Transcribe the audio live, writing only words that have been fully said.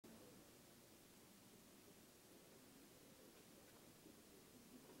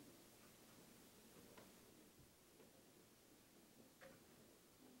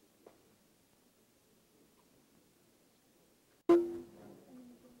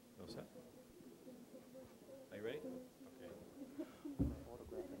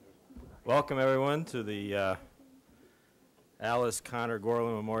Welcome everyone to the Alice Connor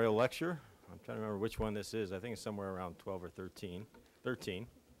Gorlin Memorial Lecture. I'm trying to remember which one this is. I think it's somewhere around 12 or 13. 13.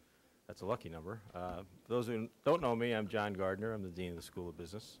 That's a lucky number. For those who don't know me, I'm John Gardner. I'm the Dean of the School of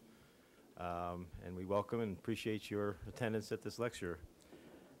Business. And we welcome and appreciate your attendance at this lecture.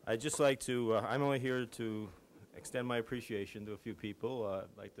 I'd just like to, I'm only here to extend my appreciation to a few people.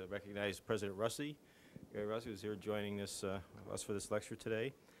 I'd like to recognize President Russi. Gary Russi, who's here joining us for this lecture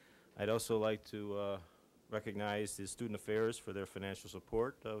today. I'd also like to recognize the Student Affairs for their financial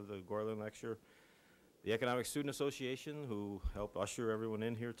support of the Gorlin Lecture, the Economic Student Association, who helped usher everyone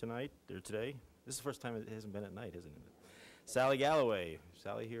in here today. This is the first time it hasn't been at night, isn't it? Sally Galloway.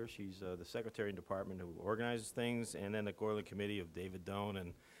 Sally here, she's the Secretary in Department who organizes things, and then the Gorlin Committee of David Doan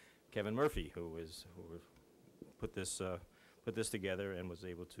and Kevin Murphy, who put this together and was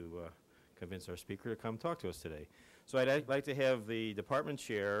able to convince our speaker to come talk to us today. So I'd like to have the Department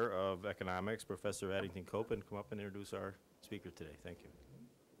Chair of Economics, Professor Addington Copen, come up and introduce our speaker today. Thank you.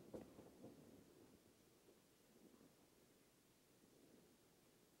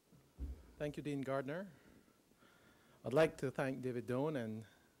 Thank you, Dean Gardner. I'd like to thank David Doan and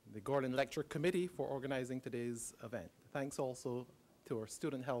the Gorlin Lecture Committee for organizing today's event. Thanks also to our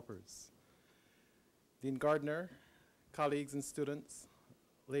student helpers. Dean Gardner, colleagues and students,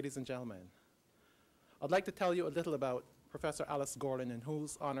 ladies and gentlemen, I'd like to tell you a little about Professor Alice Gorlin, in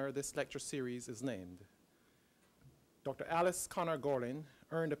whose honor this lecture series is named. Dr. Alice Connor Gorlin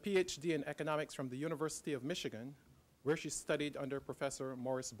earned a PhD in economics from the University of Michigan, where she studied under Professor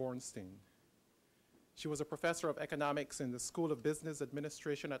Morris Bornstein. She was a professor of economics in the School of Business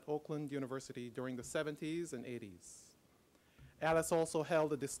Administration at Oakland University during the 70s and 80s. Alice also held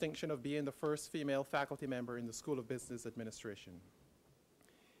the distinction of being the first female faculty member in the School of Business Administration.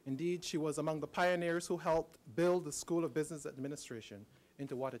 Indeed, she was among the pioneers who helped build the School of Business Administration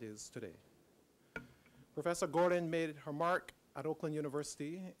into what it is today. Professor Gorlin made her mark at Oakland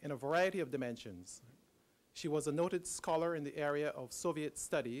University in a variety of dimensions. She was a noted scholar in the area of Soviet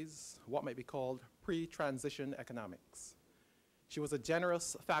studies, what might be called pre-transition economics. She was a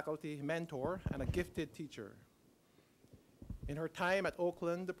generous faculty mentor and a gifted teacher. In her time at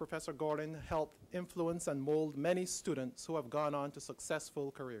Oakland, Professor Gorlin helped influence and mold many students who have gone on to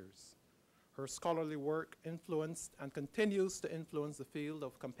successful careers. Her scholarly work influenced and continues to influence the field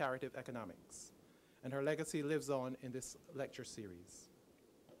of comparative economics, and her legacy lives on in this lecture series.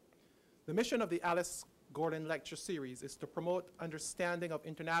 The mission of the Alice Gorlin Lecture Series is to promote understanding of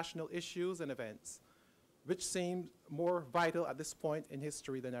international issues and events, which seem more vital at this point in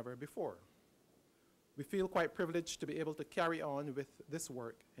history than ever before. We feel quite privileged to be able to carry on with this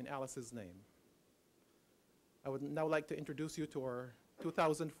work in Alice's name. I would now like to introduce you to our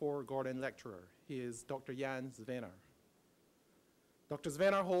 2004 Gorlin Lecturer. He is Dr. Jan Svenar. Dr.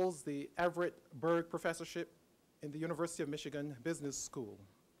 Svenar holds the Everett Berg Professorship in the University of Michigan Business School.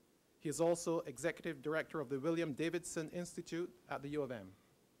 He is also Executive Director of the William Davidson Institute at the U of M.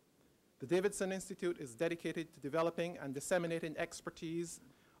 The Davidson Institute is dedicated to developing and disseminating expertise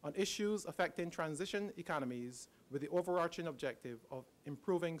on issues affecting transition economies with the overarching objective of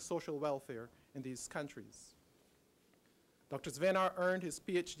improving social welfare in these countries. Dr. Svenar earned his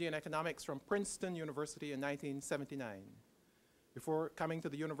PhD in economics from Princeton University in 1979. Before coming to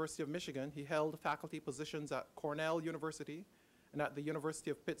the University of Michigan, he held faculty positions at Cornell University and at the University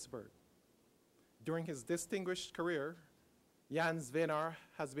of Pittsburgh. During his distinguished career, Jan Svenar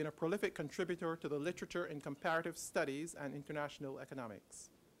has been a prolific contributor to the literature in comparative studies and international economics.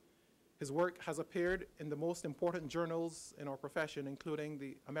 His work has appeared in the most important journals in our profession, including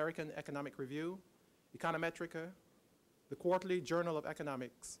the American Economic Review, Econometrica, the Quarterly Journal of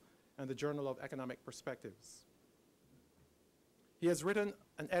Economics, and the Journal of Economic Perspectives. He has written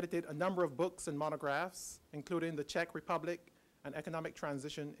and edited a number of books and monographs, including The Czech Republic and Economic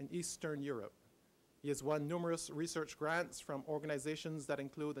Transition in Eastern Europe. He has won numerous research grants from organizations that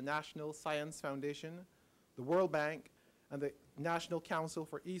include the National Science Foundation, the World Bank, and the National Council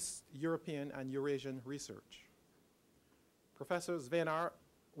for East European and Eurasian Research. Professor Svenar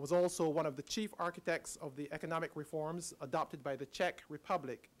was also one of the chief architects of the economic reforms adopted by the Czech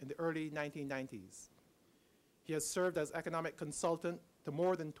Republic in the early 1990s. He has served as economic consultant to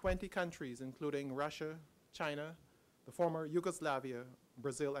more than 20 countries, including Russia, China, the former Yugoslavia,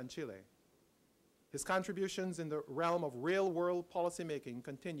 Brazil, and Chile. His contributions in the realm of real-world policymaking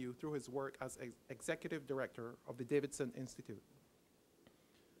continue through his work as Executive Director of the Davidson Institute.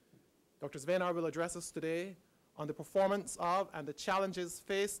 Dr. Svenar will address us today on the performance of and the challenges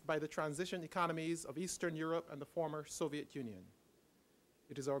faced by the transition economies of Eastern Europe and the former Soviet Union.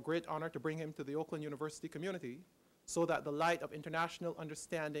 It is our great honor to bring him to the Oakland University community so that the light of international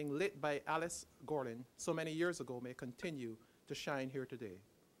understanding lit by Alice Gorlin so many years ago may continue to shine here today.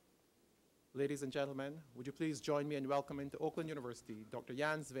 Ladies and gentlemen, would you please join me in welcoming to Oakland University Dr.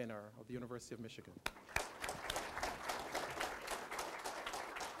 Jan Svenar of the University of Michigan.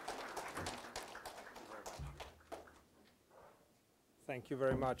 Thank you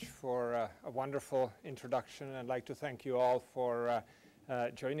very much for a wonderful introduction. I'd like to thank you all for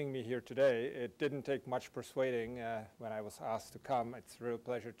joining me here today. It didn't take much persuading when I was asked to come. It's a real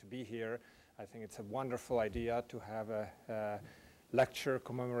pleasure to be here. I think it's a wonderful idea to have a lecture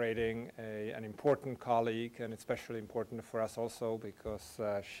commemorating an important colleague, and especially important for us also because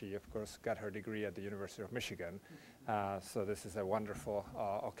she, of course, got her degree at the University of Michigan. So this is a wonderful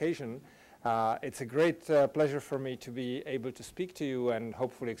occasion. It's a great pleasure for me to be able to speak to you and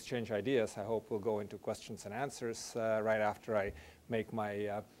hopefully exchange ideas. I hope we'll go into questions and answers right after I make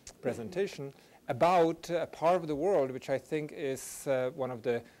my presentation about a part of the world which I think is one of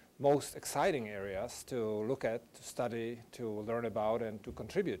the most exciting areas to look at, to study, to learn about, and to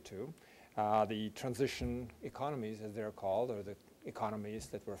contribute to. The transition economies, as they're called, or the economies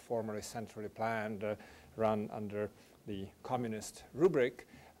that were formerly centrally planned, run under the communist rubric.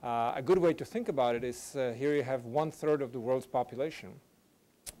 A good way to think about it is here you have 1/3 of the world's population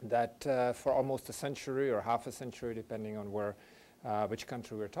that for almost a century or half a century, depending on which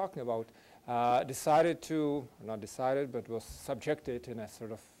country we're talking about, decided to, not decided, but was subjected in a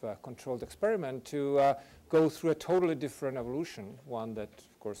sort of controlled experiment to go through a totally different evolution, one that,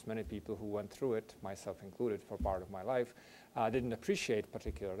 of course, many people who went through it, myself included for part of my life, didn't appreciate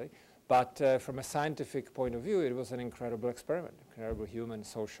particularly. But from a scientific point of view, it was an incredible experiment, incredible human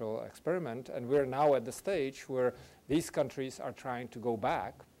social experiment. And we're now at the stage where these countries are trying to go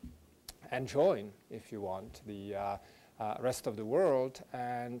back and join, if you want, the rest of the world.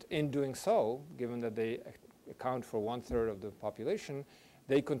 And in doing so, given that they account for 1/3 of the population,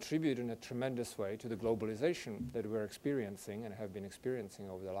 they contribute in a tremendous way to the globalization that we're experiencing and have been experiencing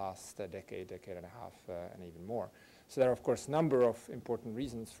over the last decade and a half, and even more. So there are, of course, a number of important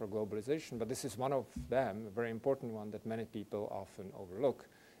reasons for globalization, but this is one of them, a very important one that many people often overlook.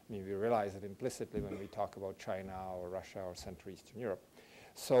 I mean, we realize it implicitly when we talk about China or Russia or Central Eastern Europe.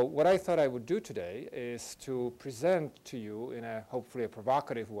 So what I thought I would do today is to present to you in a hopefully a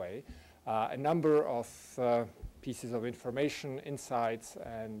provocative way a number of pieces of information, insights,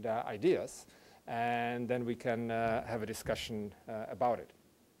 and ideas, and then we can have a discussion about it.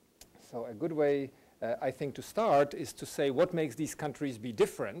 So a good way I think to start is to say what makes these countries be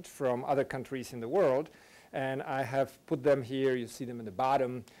different from other countries in the world. And I have put them here, you see them in the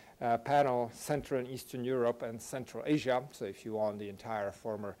bottom panel, Central and Eastern Europe and Central Asia. So if you want the entire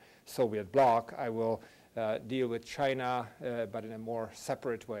former Soviet bloc, I will deal with China, but in a more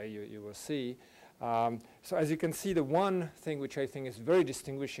separate way, you will see. So as you can see, the one thing which I think is very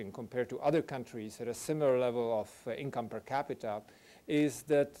distinguishing compared to other countries at a similar level of income per capita is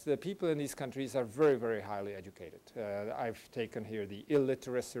that the people in these countries are very, very highly educated. I've taken here the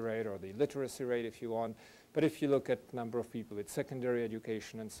illiteracy rate or the literacy rate if you want, but if you look at number of people with secondary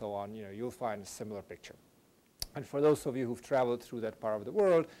education and so on, you'll find a similar picture. And for those of you who've traveled through that part of the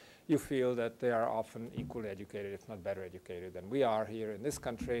world, you feel that they are often equally educated, if not better educated than we are here in this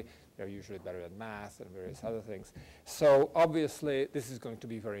country. They're usually better at math and various other things. So obviously, this is going to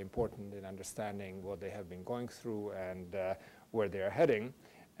be very important in understanding what they have been going through and where they are heading.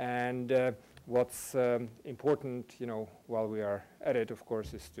 And what's important, while we are at it, of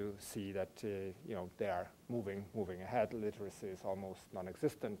course, is to see that, they are moving ahead. Literacy is almost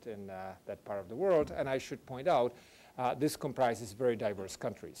non-existent in that part of the world. And I should point out, this comprises very diverse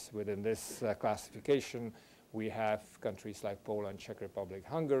countries. Within this classification, we have countries like Poland, Czech Republic,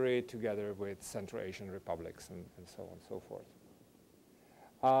 Hungary, together with Central Asian republics and so on and so forth.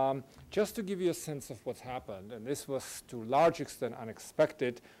 Just to give you a sense of what's happened, and this was to a large extent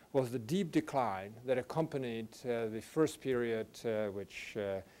unexpected, was the deep decline that accompanied the first period, which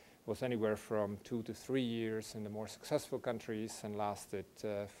was anywhere from 2 to 3 years in the more successful countries and lasted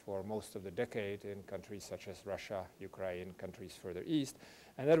for most of the decade in countries such as Russia, Ukraine, countries further east.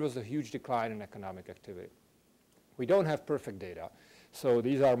 And that was a huge decline in economic activity. We don't have perfect data, so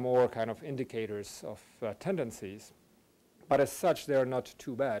these are more kind of indicators of tendencies. But as such, they are not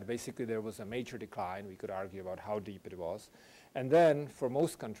too bad. Basically, there was a major decline. We could argue about how deep it was. And then, for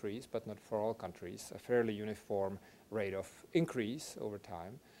most countries, but not for all countries, a fairly uniform rate of increase over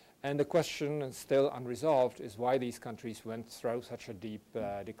time. And the question still unresolved is why these countries went through such a deep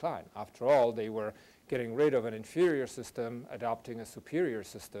decline. After all, they were getting rid of an inferior system, adopting a superior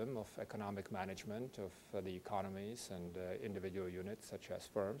system of economic management of the economies and individual units such as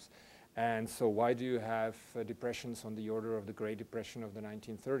firms. And so why do you have depressions on the order of the Great Depression of the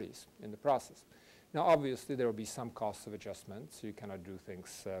 1930s in the process? Now, obviously, there will be some costs of adjustment, so you cannot do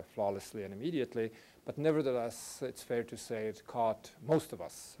things flawlessly and immediately, but nevertheless, it's fair to say it caught most of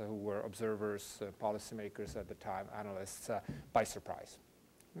us who were observers, policymakers at the time, analysts, by surprise.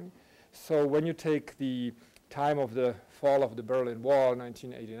 So when you take the time of the fall of the Berlin Wall,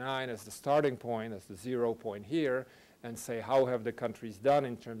 1989, as the starting point, as the 0 point here, and say how have the countries done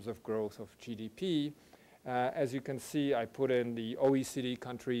in terms of growth of GDP, as you can see, I put in the OECD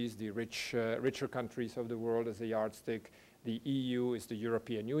countries, the richer countries of the world as a yardstick. The EU is the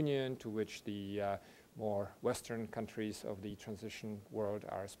European Union, to which the more Western countries of the transition world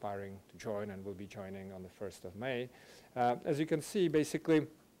are aspiring to join and will be joining on the 1st of May. As you can see, basically,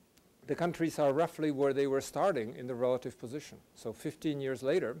 the countries are roughly where they were starting in the relative position. So 15 years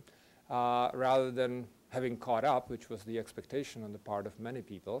later, rather than having caught up, which was the expectation on the part of many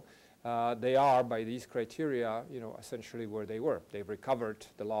people, they are, by these criteria, essentially where they were. They've recovered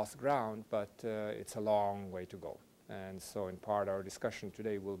the lost ground, but it's a long way to go. And so in part, our discussion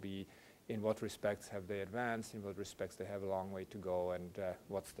today will be in what respects have they advanced, in what respects they have a long way to go, and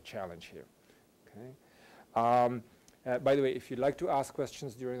what's the challenge here. Okay. By the way, if you'd like to ask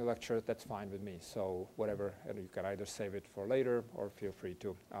questions during the lecture, that's fine with me. So whatever, and you can either save it for later or feel free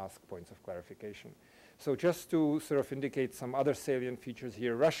to ask points of clarification. So just to sort of indicate some other salient features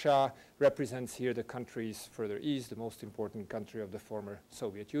here, Russia represents here the countries further east, the most important country of the former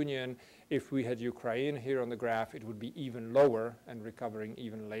Soviet Union. If we had Ukraine here on the graph, it would be even lower and recovering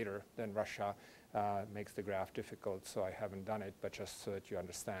even later than Russia. Makes the graph difficult, so I haven't done it, but just so that you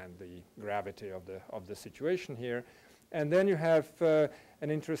understand the gravity of the situation here. And then you have an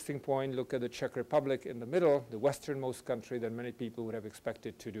interesting point. Look at the Czech Republic in the middle, the westernmost country that many people would have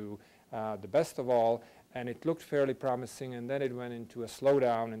expected to do the best of all. And it looked fairly promising, and then it went into a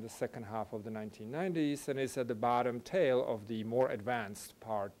slowdown in the second half of the 1990s and is at the bottom tail of the more advanced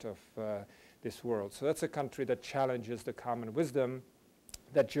part of this world. So that's a country that challenges the common wisdom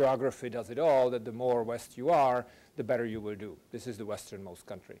that geography does it all, that the more west you are, the better you will do. This is the westernmost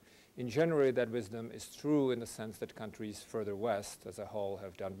country. In general, that wisdom is true in the sense that countries further west as a whole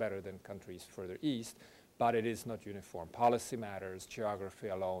have done better than countries further east, but it is not uniform. Policy matters. Geography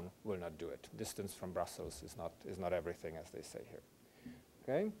alone will not do it. Distance from Brussels is not everything, as they say here.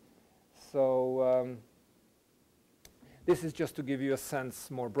 Okay? So this is just to give you a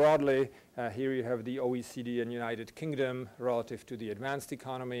sense more broadly. Here you have the OECD and United Kingdom relative to the advanced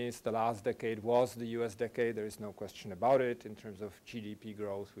economies. The last decade was the US decade. There is no question about it. In terms of GDP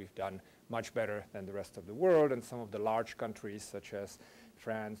growth, we've done much better than the rest of the world. And some of the large countries, such as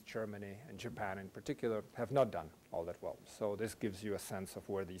France, Germany, and Japan in particular, have not done all that well. So this gives you a sense of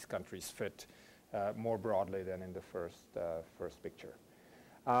where these countries fit more broadly than in the first picture.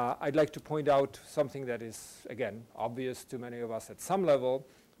 I'd like to point out something that is, again, obvious to many of us at some level,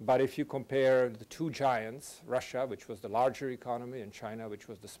 but if you compare the two giants, Russia, which was the larger economy, and China, which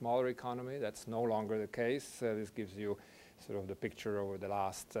was the smaller economy, that's no longer the case. This gives you sort of the picture over the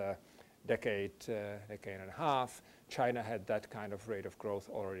last decade and a half. China had that kind of rate of growth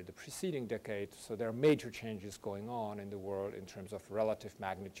already the preceding decade, so there are major changes going on in the world in terms of relative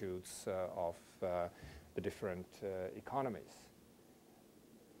magnitudes of the different economies.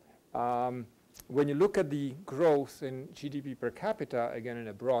 When you look at the growth in GDP per capita, again in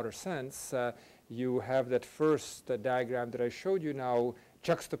a broader sense, you have that first diagram that I showed you now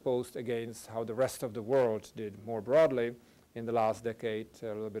juxtaposed against how the rest of the world did more broadly in the last decade, a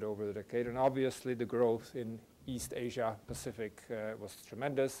little bit over the decade. And obviously the growth in East Asia Pacific was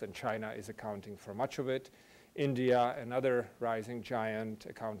tremendous, and China is accounting for much of it. India, another rising giant,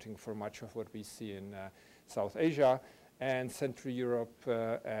 accounting for much of what we see in South Asia. And Central Europe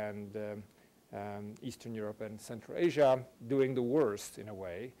and Eastern Europe and Central Asia doing the worst in a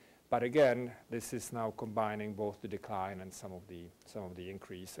way. But again, this is now combining both the decline and some of the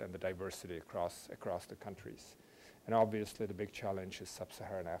increase and the diversity across the countries. And obviously, the big challenge is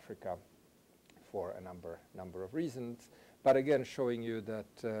sub-Saharan Africa for a number of reasons. But again, showing you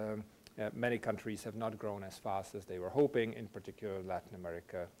that many countries have not grown as fast as they were hoping, in particular Latin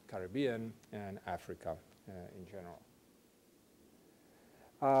America, Caribbean, and Africa in general.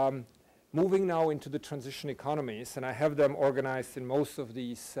 Moving now into the transition economies, and I have them organized in most of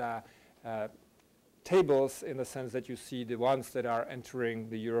these tables in the sense that you see the ones that are entering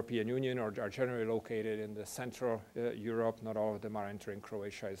the European Union or are generally located in the Central Europe. Not all of them are entering.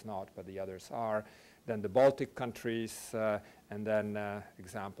 Croatia is not, but the others are. Then the Baltic countries, and then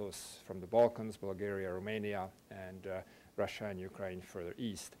examples from the Balkans, Bulgaria, Romania, and Russia and Ukraine further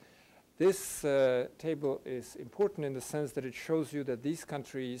east. This table is important in the sense that it shows you that these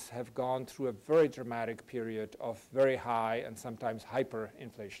countries have gone through a very dramatic period of very high and sometimes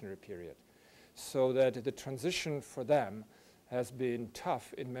hyperinflationary period. So that the transition for them has been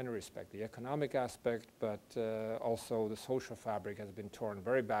tough in many respects. The economic aspect, but also the social fabric has been torn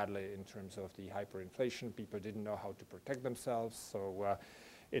very badly in terms of the hyperinflation. People didn't know how to protect themselves, so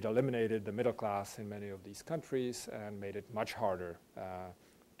it eliminated the middle class in many of these countries and made it much harder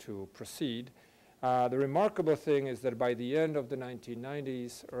to proceed. The remarkable thing is that by the end of the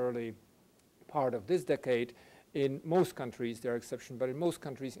 1990s, early part of this decade, in most countries, there are exceptions, but in most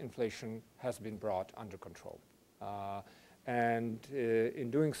countries, inflation has been brought under control. In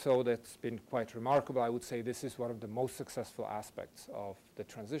doing so, that's been quite remarkable. I would say this is one of the most successful aspects of the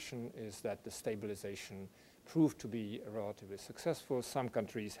transition, is that the stabilization proved to be relatively successful. Some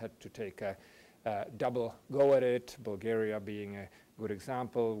countries had to take a double go at it, Bulgaria being a good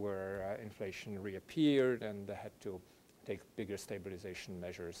example, where inflation reappeared and they had to take bigger stabilization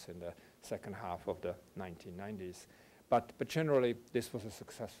measures in the second half of the 1990s. But generally, this was a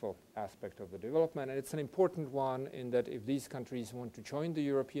successful aspect of the development, and it's an important one in that if these countries want to join the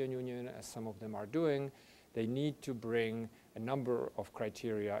European Union, as some of them are doing, they need to bring a number of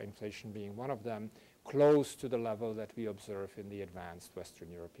criteria, inflation being one of them, close to the level that we observe in the advanced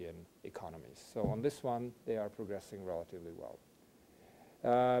Western European economies. So on this one, they are progressing relatively well.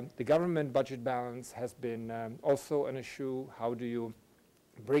 The government budget balance has been also an issue. How do you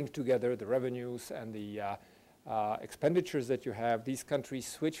bring together the revenues and the expenditures that you have? These countries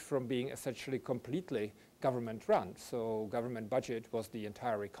switch from being essentially completely government run, so government budget was the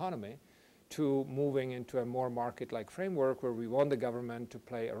entire economy, to moving into a more market-like framework where we want the government to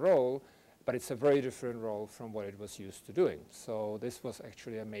play a role, but it's a very different role from what it was used to doing. So this was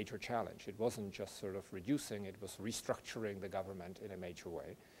actually a major challenge. It wasn't just sort of reducing, it was restructuring the government in a major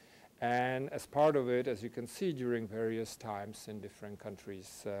way. And as part of it, as you can see during various times in different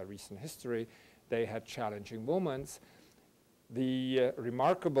countries' recent history, they had challenging moments. The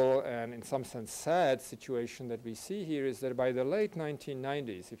remarkable and in some sense sad situation that we see here is that by the late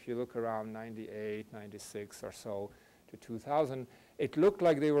 1990s, if you look around 98, 96 or so to 2000, it looked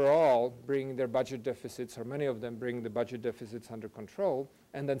like they were all bringing their budget deficits, or many of them bringing the budget deficits under control.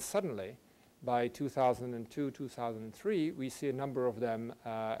 And then suddenly, by 2002, 2003, we see a number of them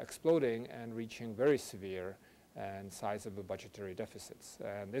exploding and reaching very severe and sizable budgetary deficits.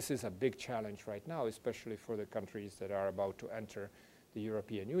 And this is a big challenge right now, especially for the countries that are about to enter the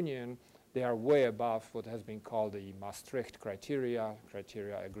European Union. They are way above what has been called the Maastricht criteria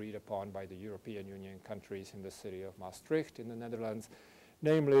agreed upon by the European Union countries in the city of Maastricht in the Netherlands,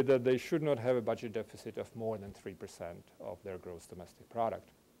 namely that they should not have a budget deficit of more than 3% of their gross domestic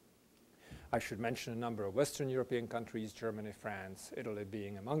product. I should mention a number of Western European countries, Germany, France, Italy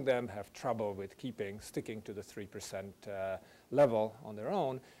being among them, have trouble with sticking to the 3% level on their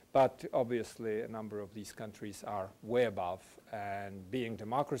own, but obviously a number of these countries are way above, and being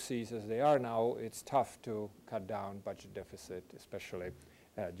democracies as they are now, it's tough to cut down budget deficit, especially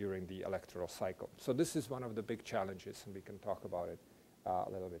during the electoral cycle. So this is one of the big challenges, and we can talk about it a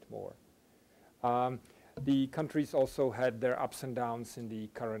little bit more. The countries also had their ups and downs in the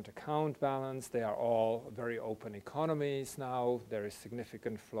current account balance. They are all very open economies now. There is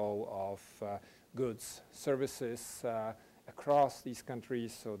significant flow of goods, services across these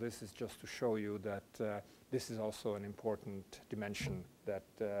countries. So this is just to show you that this is also an important dimension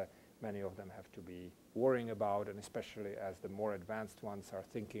that many of them have to be worrying about, and especially as the more advanced ones are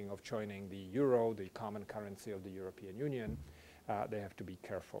thinking of joining the euro, the common currency of the European Union, they have to be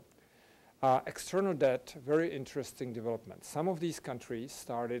careful. External debt, very interesting development. Some of these countries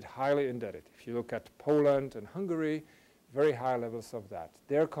started highly indebted. If you look at Poland and Hungary, very high levels of that.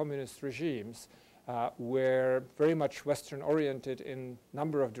 Their communist regimes were very much Western-oriented in a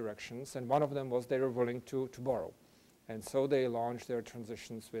number of directions, and one of them was they were willing to borrow. And so they launched their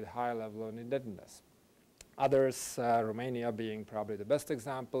transitions with high level of indebtedness. Others, Romania being probably the best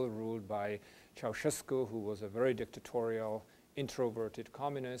example, ruled by Ceausescu, who was a very dictatorial, introverted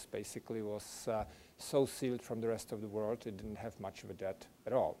communist, basically was so sealed from the rest of the world it didn't have much of a debt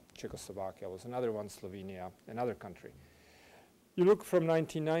at all. Czechoslovakia was another one, Slovenia, another country. You look from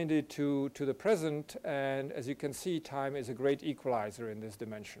 1990 to the present, and as you can see, time is a great equalizer in this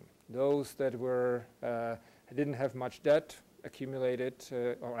dimension. Those that didn't have much debt accumulated,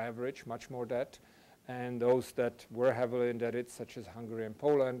 on average, much more debt, and those that were heavily indebted, such as Hungary and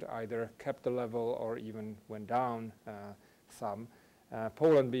Poland, either kept the level or even went down some.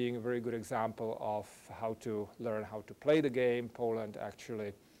 Poland being a very good example of how to learn how to play the game. Poland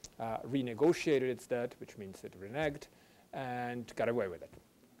actually renegotiated its debt, which means it reneged, and got away with it.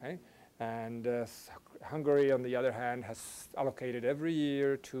 Okay? And Hungary, on the other hand, has allocated every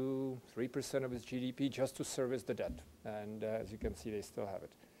year 2-3% of its GDP just to service the debt. And as you can see, they still have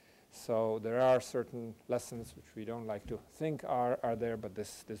it. So there are certain lessons which we don't like to think are there, but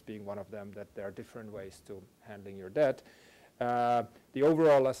this being one of them, that there are different ways to handling your debt. The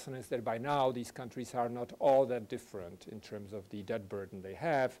overall lesson is that by now these countries are not all that different in terms of the debt burden they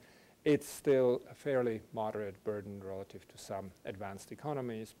have. It's still a fairly moderate burden relative to some advanced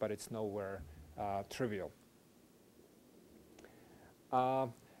economies, but it's nowhere trivial.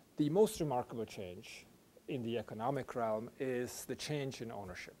 The most remarkable change in the economic realm is the change in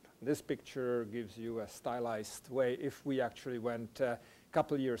ownership. This picture gives you a stylized way. If we actually went a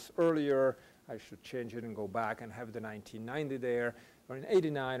couple years earlier, I should change it and go back and have the 1990 there. Or in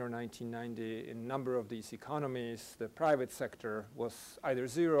 89 or 1990, in a number of these economies, the private sector was either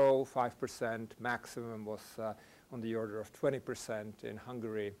 0, 5%, maximum was on the order of 20% in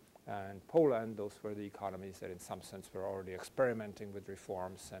Hungary and Poland. Those were the economies that in some sense were already experimenting with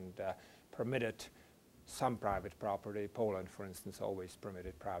reforms and permitted some private property. Poland, for instance, always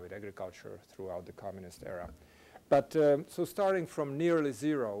permitted private agriculture throughout the communist era. But so starting from nearly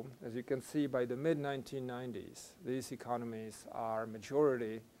 0, as you can see, by the mid-1990s, these economies are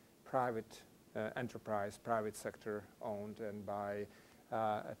majority private enterprise, private sector owned, and by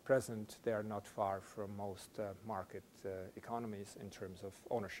at present they are not far from most market economies in terms of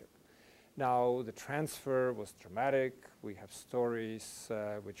ownership. Now the transfer was dramatic. We have stories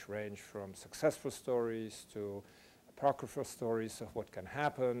which range from successful stories to apocryphal stories of what can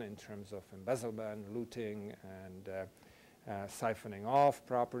happen in terms of embezzlement, looting, and siphoning off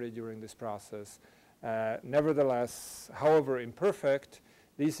property during this process. Nevertheless, however imperfect,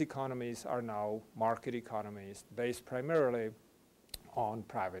 these economies are now market economies based primarily on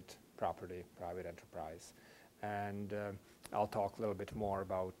private property, private enterprise. And I'll talk a little bit more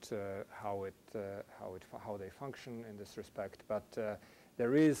about how they function in this respect. But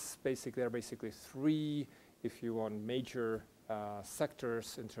there are basically 3, if you want, major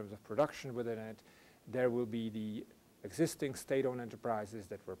sectors in terms of production within it. There will be the existing state-owned enterprises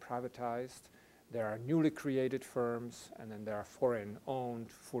that were privatized. There are newly created firms, and then there are foreign-owned,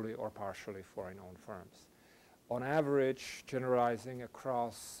 fully or partially foreign-owned firms. On average, generalizing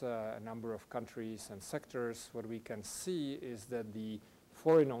across a number of countries and sectors, what we can see is that the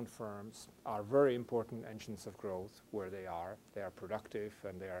foreign-owned firms are very important engines of growth where they are. They are productive,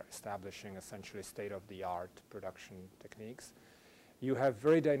 and they are establishing essentially state-of-the-art production techniques. You have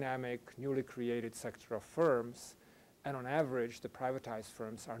very dynamic, newly created sector of firms, and on average, the privatized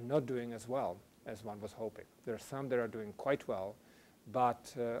firms are not doing as well as one was hoping. There are some that are doing quite well,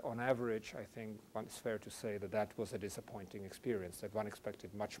 but on average, I think it's fair to say that that was a disappointing experience, that one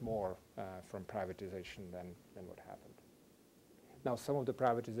expected much more from privatization than what happened. Now, some of the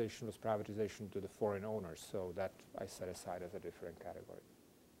privatization was privatization to the foreign owners, so that I set aside as a different category.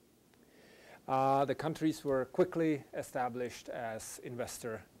 The countries were quickly established as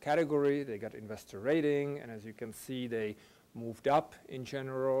investor category. They got investor rating, and as you can see, they moved up in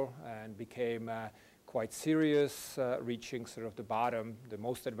general and became quite serious, reaching sort of the bottom, the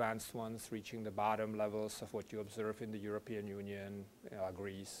most advanced ones reaching the bottom levels of what you observe in the European Union,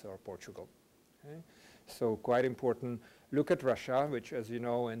 Greece or Portugal. Okay? So quite important. Look at Russia, which, as you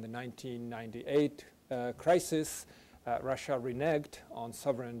know, in the 1998 crisis, Russia reneged on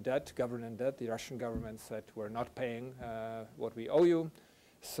sovereign debt, government debt. The Russian government said, we're not paying what we owe you.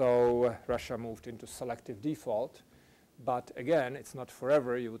 So Russia moved into selective default. But again, it's not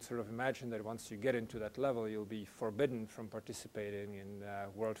forever. You would sort of imagine that once you get into that level, you'll be forbidden from participating in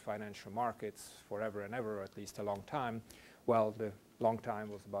world financial markets forever and ever, or at least a long time. Well, the long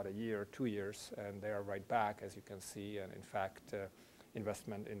time was about a year, 2 years, and they are right back, as you can see. And in fact,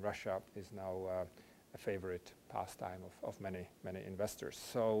 investment in Russia is now a favorite pastime of many, many investors.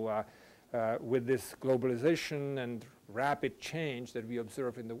 So with this globalization and rapid change that we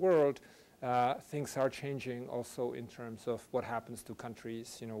observe in the world, things are changing also in terms of what happens to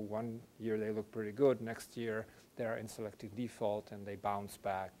countries. You know, one year they look pretty good, next year they are in selective default and they bounce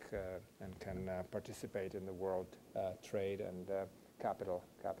back and can participate in the world trade and capital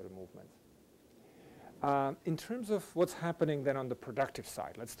movements. In terms of what's happening then on the productive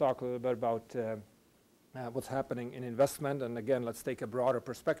side, let's talk a little bit about what's happening in investment. And again, let's take a broader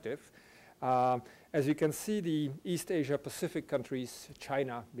perspective. As you can see, the East Asia Pacific countries,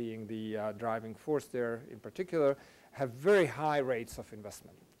 China being the driving force there in particular, have very high rates of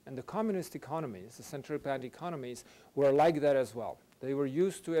investment. And the communist economies, the central planned economies, were like that as well. They were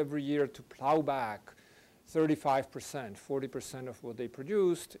used to every year to plow back 35%, 40% of what they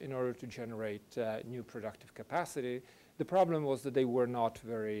produced in order to generate new productive capacity. The problem was that they were not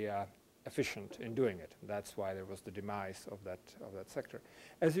very efficient in doing it. That's why there was the demise of that sector.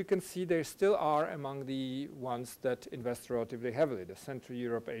 As you can see, they still are among the ones that invest relatively heavily. The Central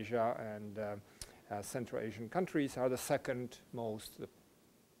Europe, Asia, and Central Asian countries are the second most, the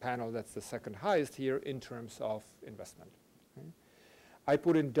panel that's the second highest here in terms of investment. Okay. I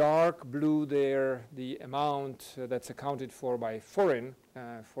put in dark blue there the amount that's accounted for by foreign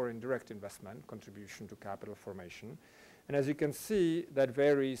direct investment, contribution to capital formation. And as you can see, that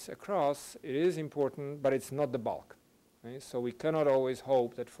varies across. It is important, but it's not the bulk. Okay? So we cannot always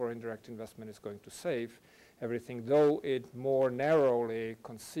hope that foreign direct investment is going to save everything, though it more narrowly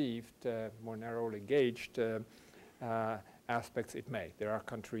conceived, more narrowly gauged aspects it may. There are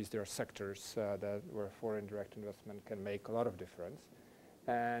countries, there are sectors where foreign direct investment can make a lot of difference.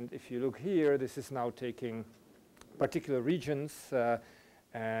 And if you look here, this is now taking particular regions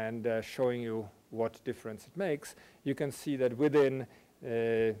and showing you what difference it makes. You can see that within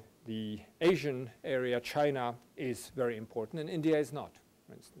the Asian area, China is very important and India is not,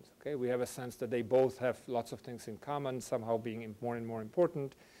 for instance. Okay? We have a sense that they both have lots of things in common, somehow being more and more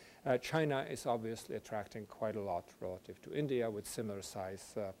important. China is obviously attracting quite a lot relative to India with similar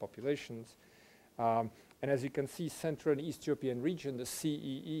size populations. And as you can see, Central and East European region, the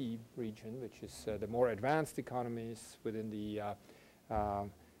CEE region, which is the more advanced economies within the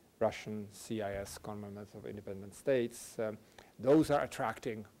Russian CIS, Commonwealth of Independent States, those are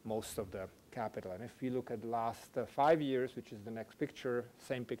attracting most of the capital. And if we look at the last 5 years, which is the next picture,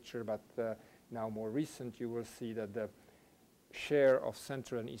 same picture, but now more recent, you will see that the share of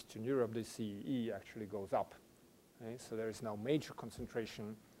Central and Eastern Europe, the CEE, actually goes up. Okay? So there is now major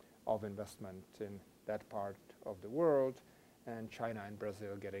concentration of investment in that part of the world, and China and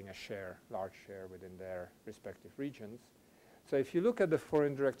Brazil getting a share, large share within their respective regions. So if you look at the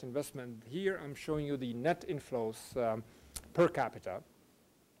foreign direct investment, here I'm showing you the net inflows per capita.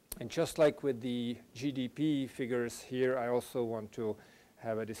 And just like with the GDP figures here, I also want to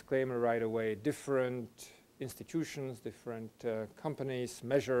have a disclaimer right away. Different institutions, different companies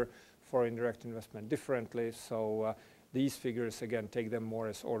measure foreign direct investment differently. So these figures, again, take them more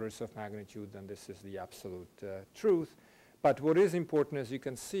as orders of magnitude than this is the absolute truth. But what is important, as you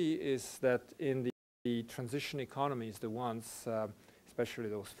can see, is that in the transition economies, the ones, especially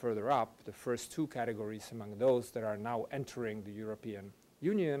those further up, the first two categories among those that are now entering the European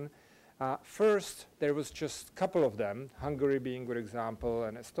Union, first, there was just a couple of them, Hungary being a good example,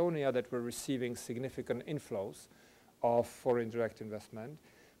 and Estonia, that were receiving significant inflows of foreign direct investment.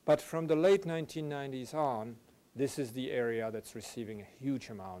 But from the late 1990s on, this is the area that's receiving a huge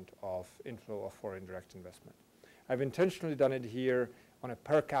amount of inflow of foreign direct investment. I've intentionally done it here on a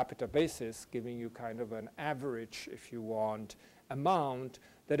per capita basis, giving you kind of an average, if you want, amount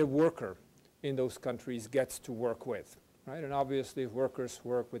that a worker in those countries gets to work with. Right? And obviously, if workers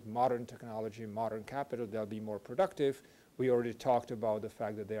work with modern technology, modern capital, they'll be more productive. We already talked about the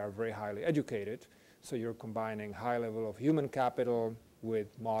fact that they are very highly educated. So you're combining high level of human capital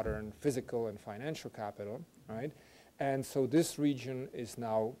with modern physical and financial capital, right? And so this region is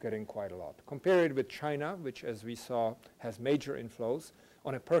now getting quite a lot. Compare it with China, which, as we saw, has major inflows.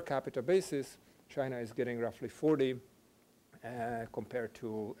 On a per capita basis, China is getting roughly 40 compared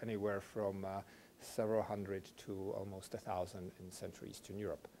to anywhere from several hundred to almost 1,000 in Central Eastern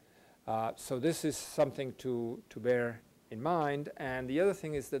Europe. So this is something to bear in mind. And the other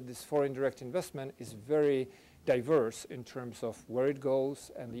thing is that this foreign direct investment is very diverse in terms of where it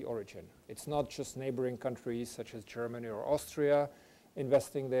goes and the origin. It's not just neighboring countries such as Germany or Austria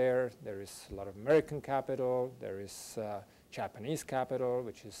investing there. There is a lot of American capital. There is Japanese capital,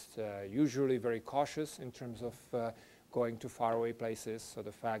 which is usually very cautious in terms of going to faraway places. So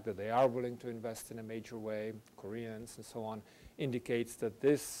the fact that they are willing to invest in a major way, Koreans and so on, indicates that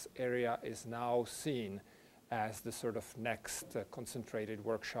this area is now seen as the sort of next concentrated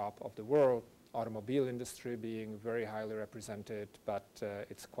workshop of the world. Automobile industry being very highly represented, but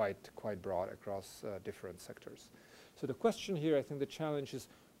it's quite broad across different sectors. So the question here, I think the challenge is,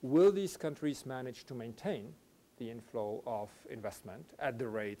 will these countries manage to maintain the inflow of investment at the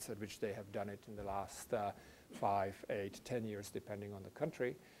rates at which they have done it in the last 5, 8, 10 years, depending on the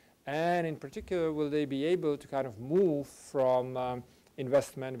country? And in particular, will they be able to kind of move from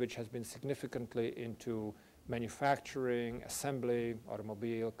investment which has been significantly into manufacturing, assembly,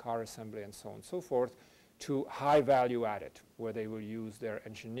 automobile, car assembly, and so on and so forth, to high value added, where they will use their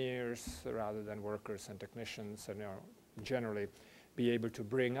engineers rather than workers and technicians, and generally be able to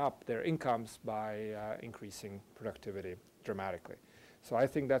bring up their incomes by increasing productivity dramatically. So I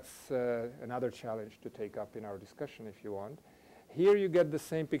think that's another challenge to take up in our discussion if you want. Here you get the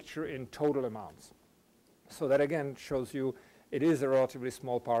same picture in total amounts. So that again shows you it is a relatively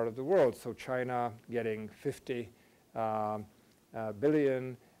small part of the world. So China getting 50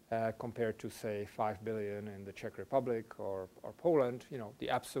 billion compared to say 5 billion in the Czech Republic or Poland. You know, the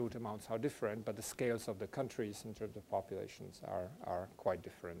absolute amounts are different, but the scales of the countries in terms of populations are quite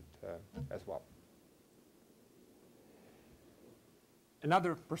different as well.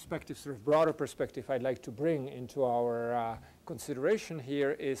 Another perspective, sort of broader perspective I'd like to bring into our consideration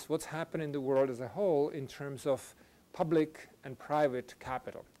here is what's happened in the world as a whole in terms of public and private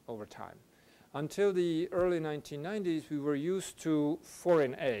capital over time. Until the early 1990s, we were used to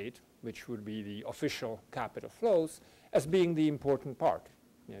foreign aid, which would be the official capital flows, as being the important part.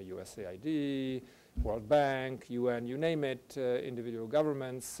 You know, USAID, World Bank, UN, you name it, individual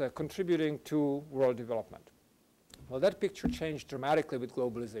governments contributing to world development. Well, that picture changed dramatically with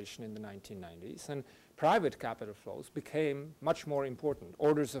globalization in the 1990s, and private capital flows became much more important,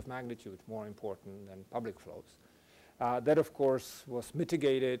 orders of magnitude more important than public flows. That, of course, was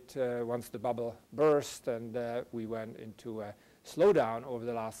mitigated once the bubble burst and we went into a slowdown over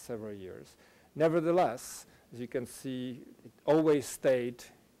the last several years. Nevertheless, as you can see, it always stayed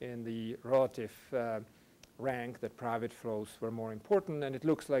in the relative rank that private flows were more important, and it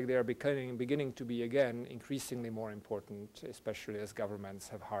looks like they are beginning to be again increasingly more important, especially as governments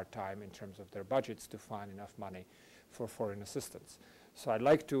have a hard time in terms of their budgets to find enough money for foreign assistance. So I'd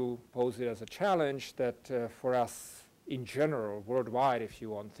like to pose it as a challenge that for us in general, worldwide, if you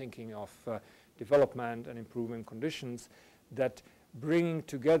want, thinking of development and improving conditions, that bringing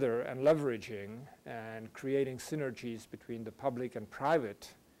together and leveraging and creating synergies between the public and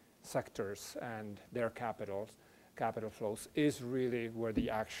private sectors and their capital flows is really where the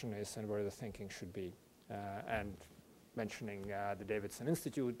action is and where the thinking should be. And mentioning the Davidson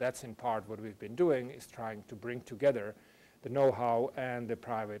Institute, that's in part what we've been doing, is trying to bring together the know-how and the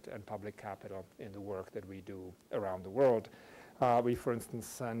private and public capital in the work that we do around the world. We, for instance,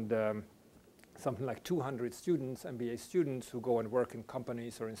 send something like 200 students, MBA students, who go and work in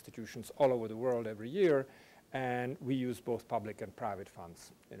companies or institutions all over the world every year, and we use both public and private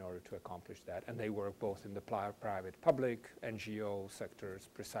funds in order to accomplish that. And they work both in the private, public, NGO sectors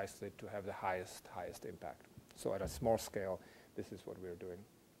precisely to have the highest impact. So at a small scale, this is what we're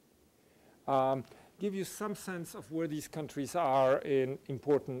doing. Give you some sense of where these countries are in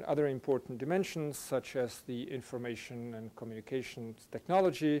other important dimensions, such as the information and communications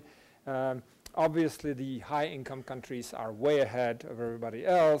technology. Obviously, the high-income countries are way ahead of everybody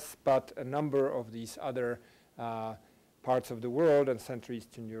else, but a number of these other parts of the world, and Central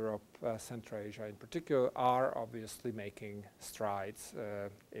Eastern Europe, Central Asia in particular, are obviously making strides.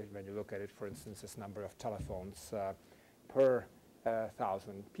 When you look at it, for instance, this number of telephones per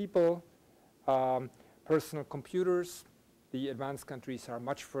 1,000 people. Personal computers, the advanced countries are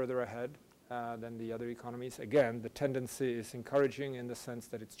much further ahead than the other economies. Again, the tendency is encouraging in the sense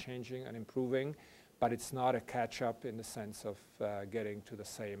that it's changing and improving, but it's not a catch-up in the sense of getting to the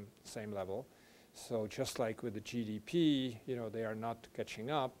same level. So just like with the GDP, you know, they are not catching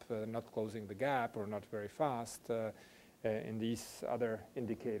up, not closing the gap, or not very fast. In these other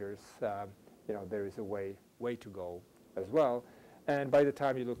indicators, you know, there is a way to go as well. And by the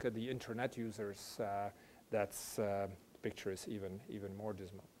time you look at the internet users, the picture is even more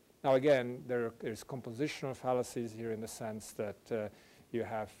dismal. Now again, there's compositional fallacies here in the sense that you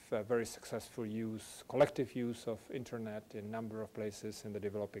have very successful collective use of internet in a number of places in the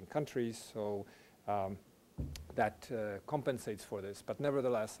developing countries. So that compensates for this. But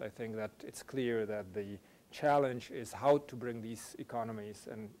nevertheless, I think that it's clear that the challenge is how to bring these economies,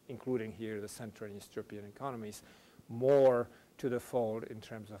 and including here the Central and East European economies, more to the fold in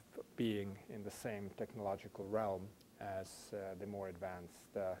terms of being in the same technological realm as the more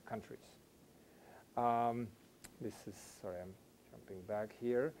advanced countries. Sorry, I'm jumping back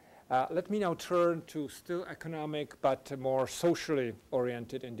here. Let me now turn to still economic but more socially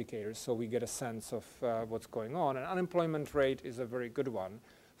oriented indicators so we get a sense of what's going on. And unemployment rate is a very good one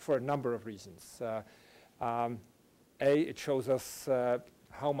for a number of reasons. It shows us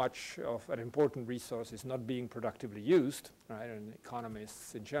how much of an important resource is not being productively used, right? And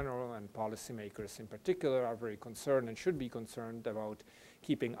economists in general and policymakers in particular are very concerned and should be concerned about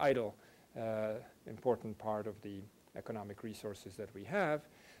keeping idle important part of the economic resources that we have.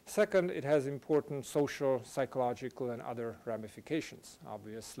 Second, it has important social, psychological, and other ramifications,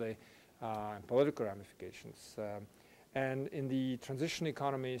 obviously, and political ramifications. And in the transition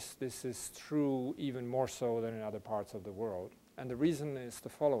economies, this is true even more so than in other parts of the world. And the reason is the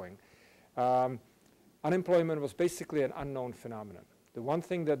following. Unemployment was basically an unknown phenomenon. The one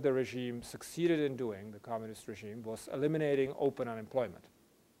thing that the regime succeeded in doing, the communist regime, was eliminating open unemployment.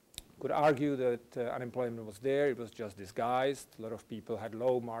 Could argue that unemployment was there, it was just disguised. A lot of people had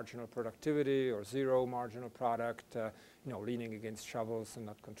low marginal productivity or zero marginal product, leaning against shovels and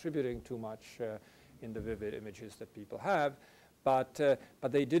not contributing too much in the vivid images that people have. But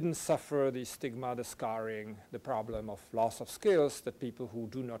they didn't suffer the stigma, the scarring, the problem of loss of skills that people who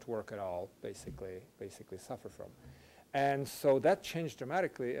do not work at all basically suffer from. And so that changed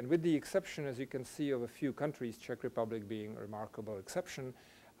dramatically. And with the exception, as you can see, of a few countries, Czech Republic being a remarkable exception,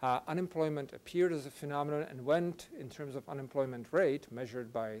 unemployment appeared as a phenomenon and went, in terms of unemployment rate,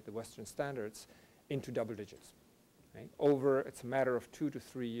 measured by the Western standards, into double digits. Right? It's a matter of 2 to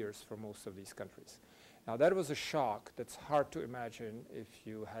 3 years for most of these countries. Now that was a shock that's hard to imagine if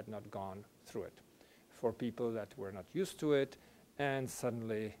you had not gone through it. For people that were not used to it, and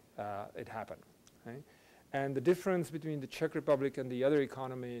suddenly it happened. Right? And the difference between the Czech Republic and the other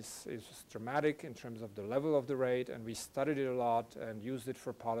economies is dramatic in terms of the level of the rate, and we studied it a lot and used it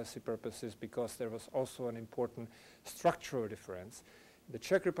for policy purposes because there was also an important structural difference. The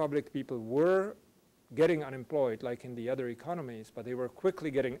Czech Republic people were getting unemployed like in the other economies, but they were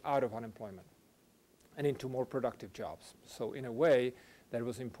quickly getting out of unemployment and into more productive jobs. So in a way, that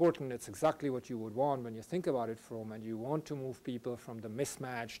was important. It's exactly what you would want when you think about it for a moment. You want to move people from the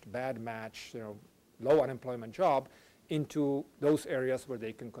mismatched, bad match, low unemployment job into those areas where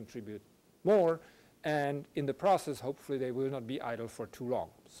they can contribute more, and in the process hopefully they will not be idle for too long,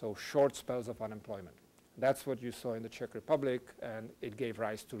 so short spells of unemployment. That's what you saw in the Czech Republic, and it gave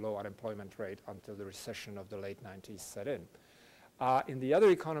rise to low unemployment rate until the recession of the late 90s set in. In the other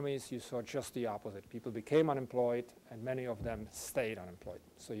economies you saw just the opposite. People became unemployed and many of them stayed unemployed,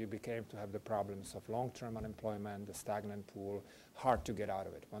 so you became to have the problems of long-term unemployment, the stagnant pool, hard to get out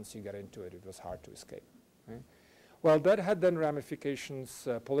of it. Once you get into it, it was hard to escape. Right? Well, that had then ramifications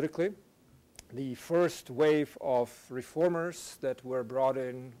politically. The first wave of reformers that were brought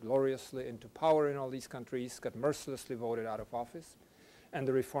in gloriously into power in all these countries got mercilessly voted out of office, and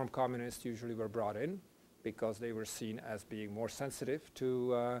the reform communists usually were brought in because they were seen as being more sensitive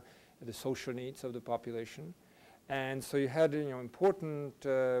to the social needs of the population. And so you had important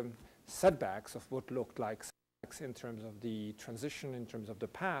setbacks of what looked like setbacks in terms of the transition, in terms of the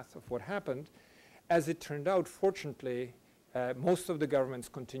path of what happened. As it turned out, fortunately, most of the governments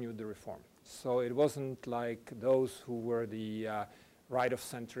continued the reform. So it wasn't like those who were the right of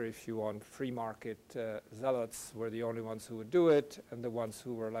center, if you want, free market zealots were the only ones who would do it, and the ones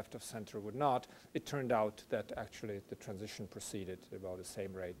who were left of center would not. It turned out that actually the transition proceeded about the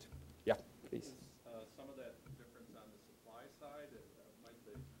same rate. Yeah, please. Some of that difference on the supply side, might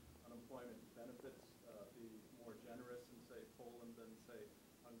the unemployment benefits be more generous in, say, Poland than, say,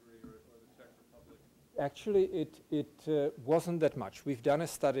 Hungary or the Czech Republic? Actually, it wasn't that much. We've done a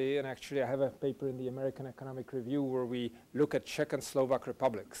study, and actually I have a paper in the American Economic Review where we look at Czech and Slovak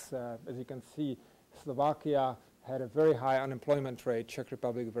republics. As you can see, Slovakia had a very high unemployment rate, Czech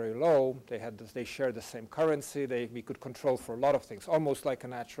Republic very low. They shared the same currency. We could control for a lot of things, almost like a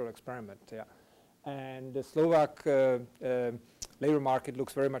natural experiment. Yeah. And the Slovak labor market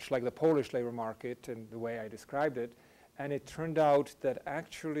looks very much like the Polish labor market in the way I described it. And it turned out that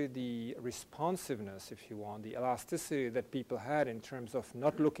actually the responsiveness, if you want, the elasticity that people had in terms of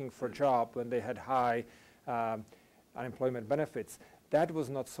not looking for a job when they had high unemployment benefits, that was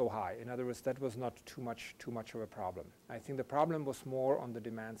not so high. In other words, that was not too much of a problem. I think the problem was more on the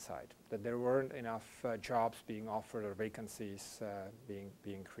demand side, that there weren't enough jobs being offered or vacancies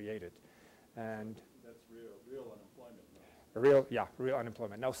being created. And that's real unemployment. Real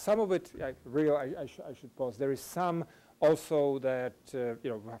unemployment. Now, some of it, I should pause. There is some also that,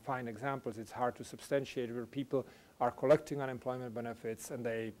 find examples. It's hard to substantiate where people are collecting unemployment benefits and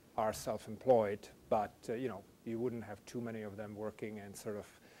they are self-employed, but, you wouldn't have too many of them working in sort of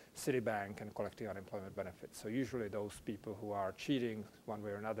Citibank and collecting unemployment benefits. So usually those people who are cheating one way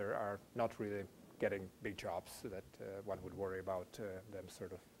or another are not really getting big jobs that one would worry about them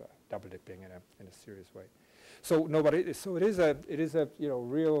sort of double dipping in a serious way. So it is a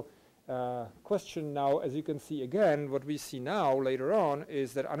real question now. As you can see again, what we see now later on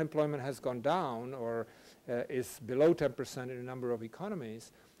is that unemployment has gone down or is below 10% in a number of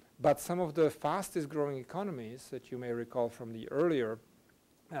economies. But some of the fastest growing economies that you may recall from the earlier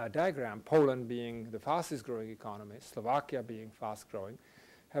diagram, Poland being the fastest growing economy, Slovakia being fast growing,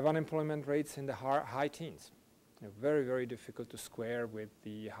 have unemployment rates in the high teens. Very, very difficult to square with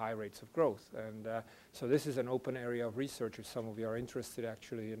the high rates of growth. And so this is an open area of research. If some of you are interested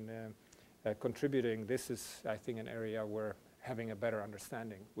actually in contributing, this is, I think, an area where having a better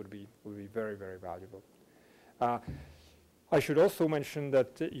understanding would be very, very valuable. I should also mention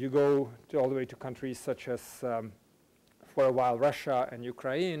that you go all the way to countries such as, for a while, Russia and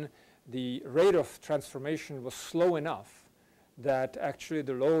Ukraine. The rate of transformation was slow enough that actually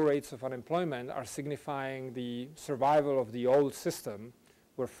the low rates of unemployment are signifying the survival of the old system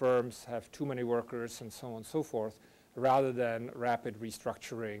where firms have too many workers and so on and so forth, rather than rapid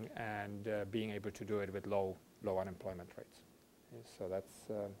restructuring and being able to do it with low unemployment rates. Okay, so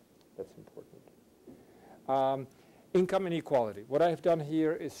that's important. Income inequality. What I've done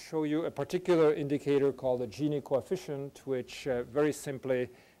here is show you a particular indicator called the Gini coefficient, which very simply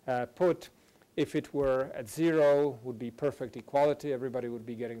put, if it were at 0, would be perfect equality. Everybody would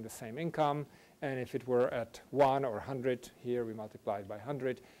be getting the same income. And if it were at 1 or 100, here we multiply it by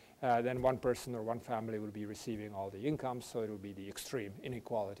 100, then one person or one family would be receiving all the income. So it would be the extreme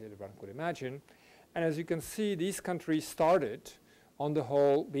inequality that one could imagine. And as you can see, these countries started, on the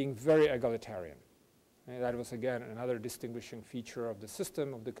whole, being very egalitarian. And that was, again, another distinguishing feature of the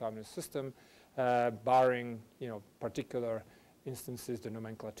system, of the communist system, barring, particular instances, the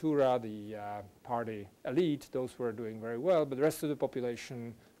nomenclatura, the party elite. Those were doing very well, but the rest of the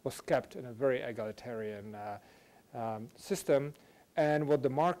population was kept in a very egalitarian system. And what the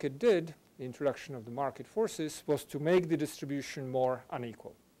market did, the introduction of the market forces, was to make the distribution more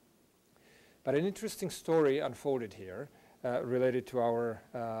unequal. But an interesting story unfolded here related to our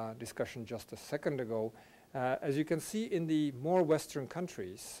discussion just a second ago. As you can see in the more Western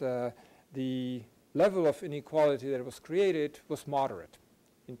countries, the level of inequality that was created was moderate.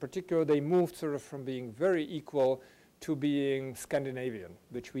 In particular, they moved sort of from being very equal to being Scandinavian,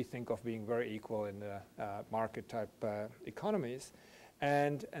 which we think of being very equal in the market type economies.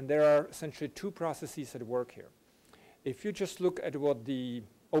 And there are essentially two processes at work here. If you just look at what the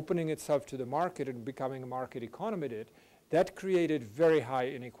opening itself to the market and becoming a market economy did, that created very high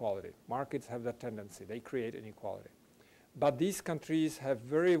inequality. Markets have that tendency. They create inequality. But these countries have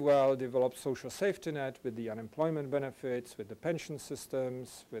very well developed social safety net with the unemployment benefits, with the pension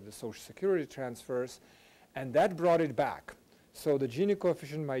systems, with the social security transfers, and that brought it back. So the Gini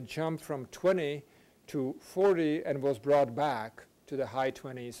coefficient might jump from 20 to 40 and was brought back to the high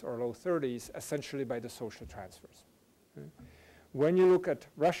 20s or low 30s, essentially by the social transfers. Okay. When you look at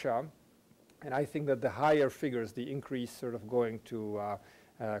Russia, and I think that the higher figures, the increase sort of going to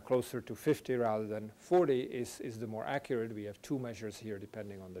closer to 50 rather than 40 is the more accurate. We have two measures here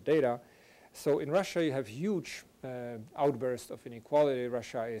depending on the data. So in Russia you have huge outbursts of inequality.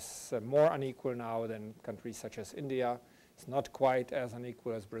 Russia is more unequal now than countries such as India. It's not quite as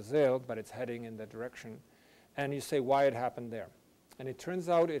unequal as Brazil, but it's heading in that direction. And you say why it happened there. And it turns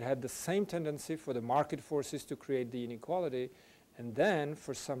out it had the same tendency for the market forces to create the inequality. And then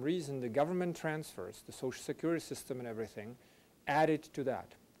for some reason the government transfers, the social security system and everything, added to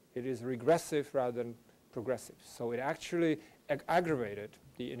that. It is regressive rather than progressive. So it actually aggravated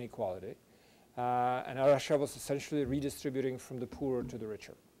the inequality. And Russia was essentially redistributing from the poorer to the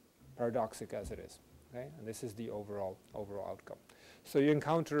richer, paradoxical as it is. Okay? And this is the overall outcome. So you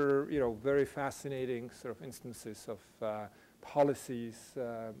encounter very fascinating sort of instances of policies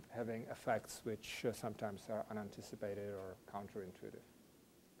having effects which sometimes are unanticipated or counterintuitive.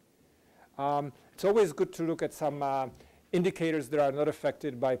 It's always good to look at some indicators that are not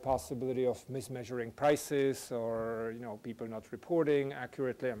affected by possibility of mismeasuring prices or people not reporting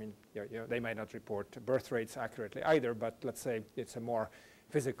accurately. I mean, they might not report birth rates accurately either, but let's say it's a more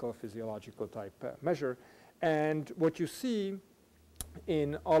physiological type measure. And what you see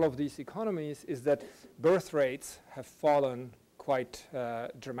in all of these economies is that birth rates have fallen quite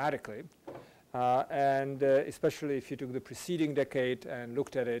dramatically. And especially if you took the preceding decade and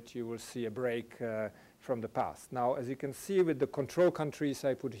looked at it, you will see a break from the past. Now, as you can see with the control countries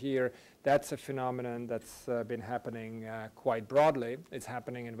I put here, that's a phenomenon that's been happening quite broadly. It's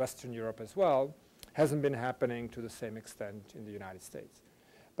happening in Western Europe as well. Hasn't been happening to the same extent in the United States.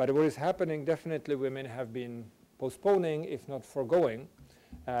 But what is happening, definitely women have been postponing, if not foregoing,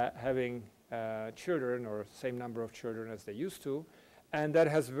 having children or same number of children as they used to. And that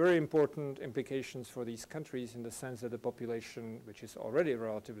has very important implications for these countries in the sense that the population, which is already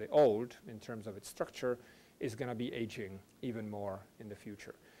relatively old in terms of its structure, is going to be aging even more in the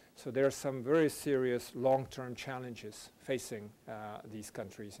future. So there are some very serious long-term challenges facing these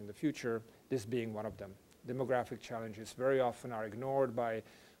countries in the future, this being one of them. Demographic challenges very often are ignored by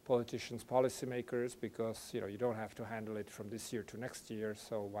politicians, policymakers, because you don't have to handle it from this year to next year,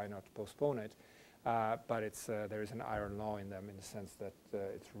 so why not postpone it? But there is an iron law in them in the sense that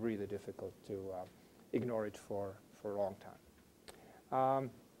it's really difficult to ignore it for a long time.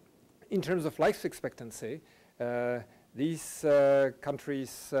 In terms of life expectancy, these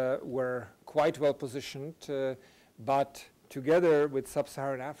countries were quite well positioned, but together with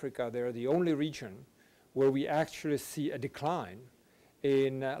sub-Saharan Africa, they're the only region where we actually see a decline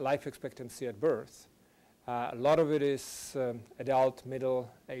in life expectancy at birth. A lot of it is adult,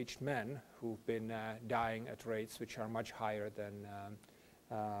 middle-aged men who've been dying at rates which are much higher than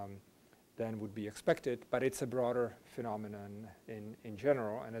would be expected, but it's a broader phenomenon in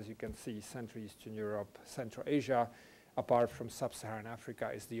general. And as you can see, Central Eastern Europe, Central Asia, apart from sub-Saharan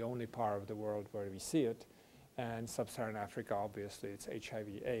Africa, is the only part of the world where we see it. And sub-Saharan Africa, obviously, it's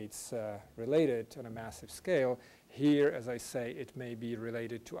HIV/AIDS related on a massive scale. Here, as I say, it may be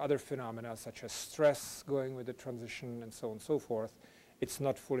related to other phenomena such as stress going with the transition and so on and so forth. It's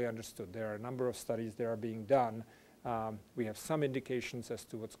not fully understood. There are a number of studies that are being done. We have some indications as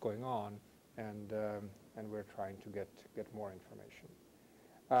to what's going on, and we're trying to get more information.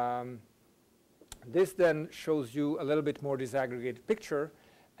 This then shows you a little bit more disaggregated picture,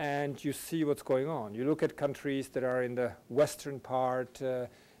 and you see what's going on. You look at countries that are in the western part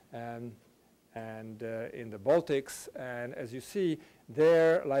and in the Baltics, and as you see,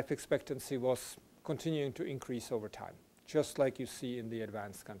 their life expectancy was continuing to increase over time, just like you see in the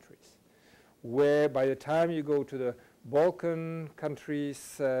advanced countries. Where by the time you go to the Balkan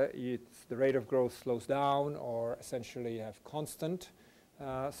countries, the rate of growth slows down, or essentially you have constant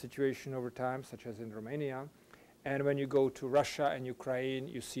situation over time, such as in Romania. And when you go to Russia and Ukraine,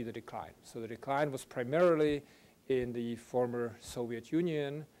 you see the decline. So the decline was primarily in the former Soviet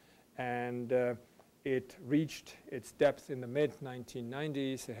Union, and it reached its depth in the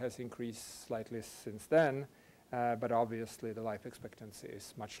mid-1990s. It has increased slightly since then, but obviously the life expectancy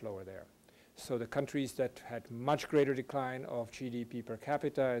is much lower there. So the countries that had much greater decline of GDP per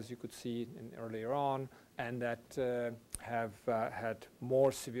capita, as you could see earlier on, and that have had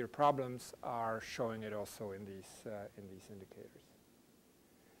more severe problems are showing it also in these indicators.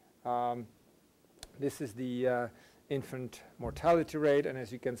 This is the infant mortality rate, and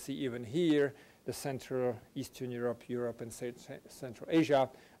as you can see even here, the Central Eastern Europe, Europe, and Central Asia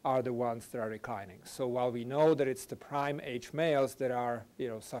are the ones that are declining. So while we know that it's the prime age males that are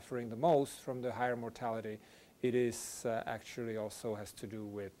suffering the most from the higher mortality, it is actually also has to do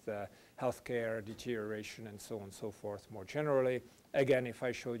with healthcare deterioration and so on and so forth more generally. Again, if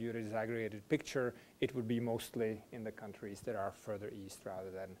I showed you the disaggregated picture, it would be mostly in the countries that are further east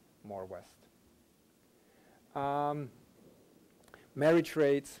rather than more west. Marriage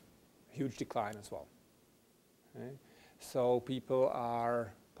rates, huge decline as well. Okay? So people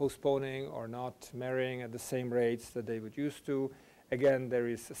are postponing or not marrying at the same rates that they would used to. Again, there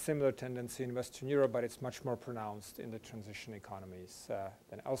is a similar tendency in Western Europe, but it's much more pronounced in the transition economies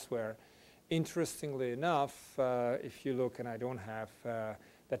than elsewhere. Interestingly enough, if you look, and I don't have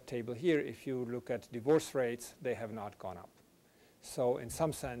that table here, if you look at divorce rates, they have not gone up. So in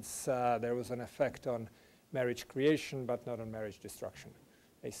some sense, there was an effect on marriage creation, but not on marriage destruction.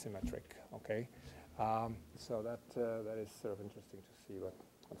 Asymmetric, okay? So that is sort of interesting to see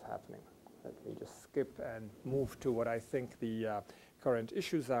what's happening. Let me just skip and move to what I think the current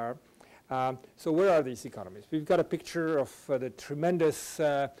issues are. So where are these economies? We've got a picture of the tremendous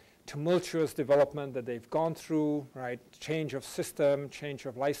tumultuous development that they've gone through, right? Change of system, change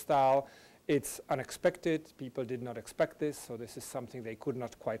of lifestyle. It's unexpected. People did not expect this, so this is something they could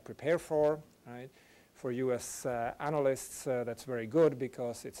not quite prepare for, right? For US analysts, that's very good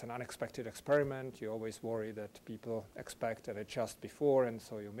because it's an unexpected experiment. You always worry that people expect and adjust before, and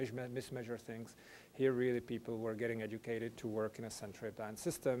so you mismeasure things. Here, really, people were getting educated to work in a centrally planned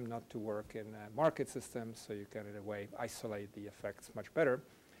system, not to work in a market system, so you can, in a way, isolate the effects much better.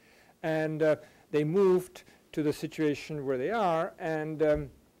 And they moved to the situation where they are, and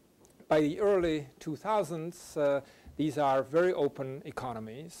by the early 2000s, these are very open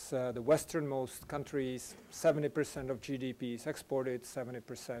economies. The westernmost countries, 70% of GDP is exported,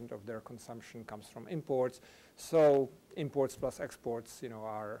 70% of their consumption comes from imports. So imports plus exports,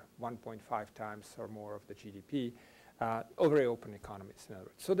 are 1.5 times or more of the GDP. Very open economies, in other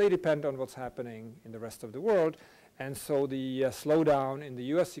words. So they depend on what's happening in the rest of the world. And so the slowdown in the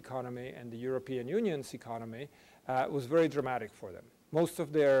US economy and the European Union's economy was very dramatic for them. Most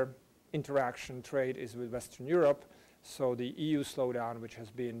of their interaction trade is with Western Europe. So the EU slowdown, which has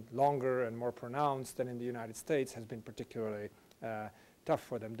been longer and more pronounced than in the United States, has been particularly tough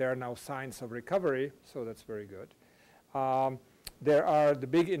for them. There are now signs of recovery, so that's very good. there are the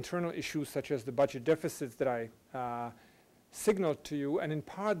big internal issues such as the budget deficits that I signaled to you, and in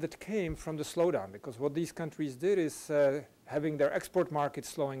part that came from the slowdown, because what these countries did is having their export markets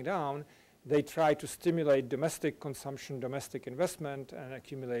slowing down, they tried to stimulate domestic consumption, domestic investment, and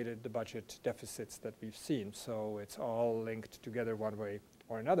accumulated the budget deficits that we've seen. So it's all linked together one way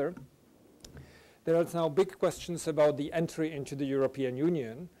or another. There are now big questions about the entry into the European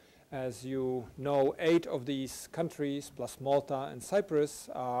Union. As you know, 8 of these countries, plus Malta and Cyprus,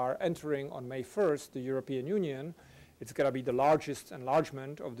 are entering on May 1st the European Union. It's going to be the largest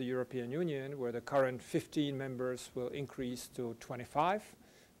enlargement of the European Union, where the current 15 members will increase to 25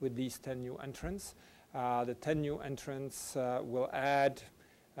 with these 10 new entrants. The 10 new entrants will add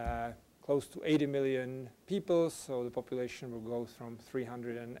close to 80 million people, so the population will go from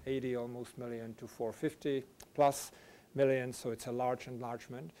 380 almost million to 450 plus million, so it's a large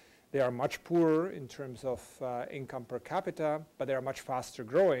enlargement. They are much poorer in terms of income per capita, but they are much faster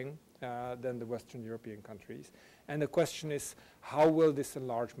growing than the Western European countries. And the question is, how will this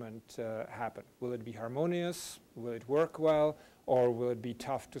enlargement happen? Will it be harmonious? Will it work well? Or will it be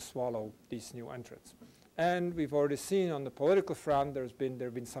tough to swallow these new entrants? And we've already seen on the political front, there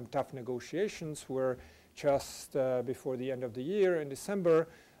have been some tough negotiations where just before the end of the year in December,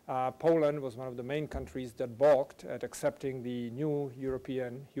 Poland was one of the main countries that balked at accepting the new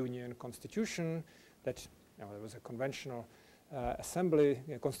European Union constitution. That there was a conventional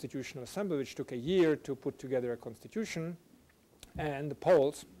constitutional assembly, which took a year to put together a constitution. And the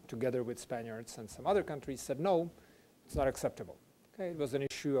Poles, together with Spaniards and some other countries, said no, it's not acceptable. Okay, it was an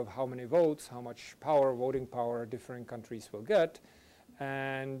issue of how many votes, how much power, voting power different countries will get.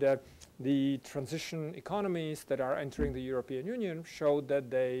 And the transition economies that are entering the European Union showed that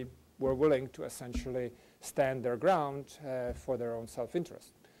they were willing to essentially stand their ground for their own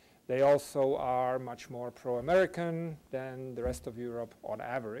self-interest. They also are much more pro-American than the rest of Europe on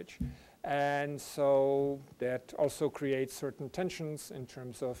average. And so that also creates certain tensions in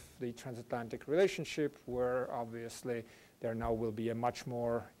terms of the transatlantic relationship, where obviously there now will be a much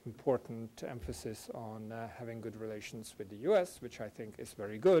more important emphasis on having good relations with the US, which I think is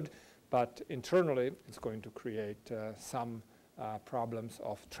very good. But internally, it's going to create some problems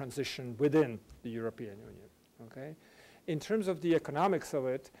of transition within the European Union. Okay? In terms of the economics of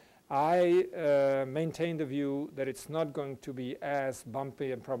it, I maintain the view that it's not going to be as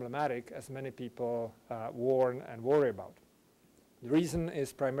bumpy and problematic as many people warn and worry about. The reason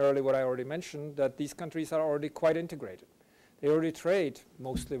is primarily what I already mentioned, that these countries are already quite integrated. They already trade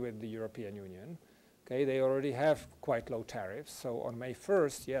mostly with the European Union. Okay, they already have quite low tariffs. So on May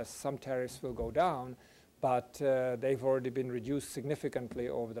 1st, yes, some tariffs will go down, but they've already been reduced significantly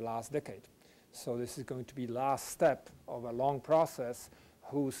over the last decade. So this is going to be the last step of a long process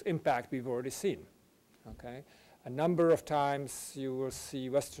whose impact we've already seen. Okay? A number of times you will see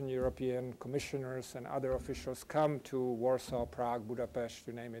Western European commissioners and other officials come to Warsaw, Prague, Budapest,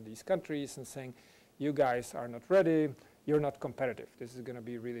 you name it, these countries, and saying, you guys are not ready, you're not competitive. This is going to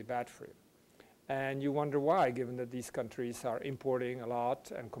be really bad for you. And you wonder why, given that these countries are importing a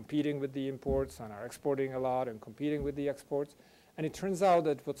lot and competing with the imports, and are exporting a lot and competing with the exports. And it turns out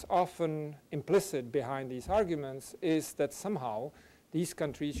that what's often implicit behind these arguments is that somehow these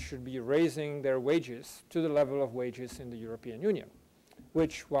countries should be raising their wages to the level of wages in the European Union,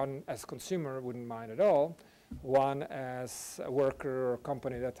 which one as consumer wouldn't mind at all. One as a worker or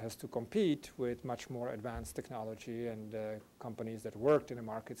company that has to compete with much more advanced technology and companies that worked in a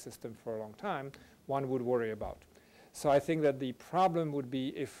market system for a long time, one would worry about. So I think that the problem would be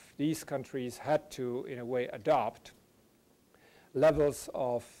if these countries had to, in a way, adopt levels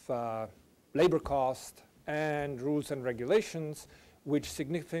of labor cost and rules and regulations which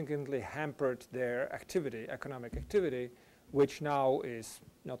significantly hampered their activity, economic activity, which now is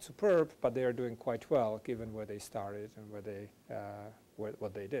not superb, but they are doing quite well given where they started and where they,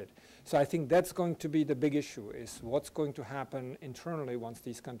 what they did. So I think that's going to be the big issue, is what's going to happen internally once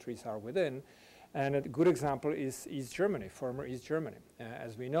these countries are within. And a good example is East Germany, former East Germany.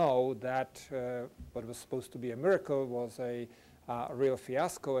 As we know, that what was supposed to be a miracle was a real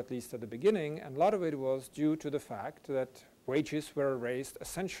fiasco, at least at the beginning, and a lot of it was due to the fact that wages were raised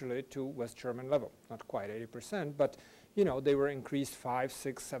essentially to West German level, not quite 80%, but you know, they were increased 5,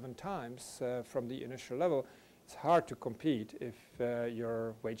 6, 7 times from the initial level. It's hard to compete if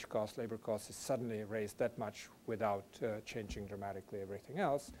your wage cost, labor cost is suddenly raised that much without changing dramatically everything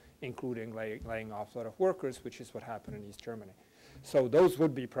else, including laying off a lot of workers, which is what happened in East Germany. So those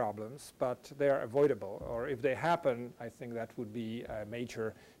would be problems, but they are avoidable. Or if they happen, I think that would be a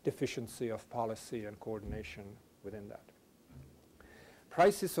major deficiency of policy and coordination within that.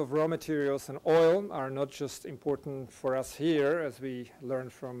 prices of raw materials and oil are not just important for us here, as we learn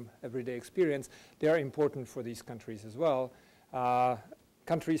from everyday experience, they are important for these countries as well.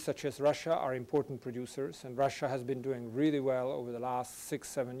 Countries such as Russia are important producers, and Russia has been doing really well over the last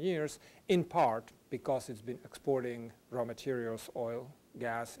 6-7 years, in part because it's been exporting raw materials, oil,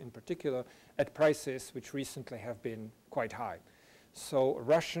 gas in particular, at prices which recently have been quite high. So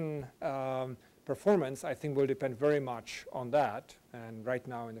Russian performance, I think, will depend very much on that, and right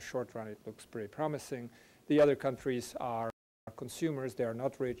now in the short run it looks pretty promising. The other countries are consumers, they are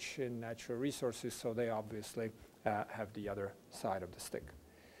not rich in natural resources, so they obviously have the other side of the stick.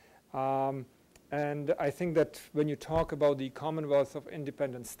 And I think that when you talk about the Commonwealth of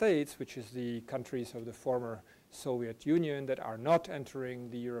Independent States, which is the countries of the former Soviet Union that are not entering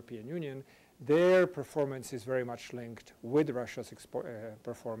the European Union, their performance is very much linked with Russia's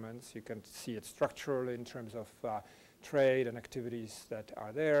performance. You can see it structurally in terms of trade and activities that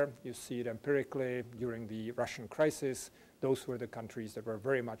are there. You see it empirically during the Russian crisis. Those were the countries that were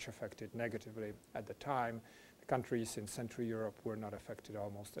very much affected negatively at the time. The countries in Central Europe were not affected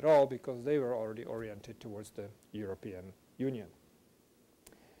almost at all because they were already oriented towards the European Union.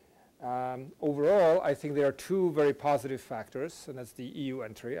 Overall, I think there are two very positive factors, and that's the EU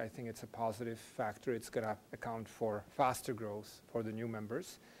entry. I think it's a positive factor. It's going to account for faster growth for the new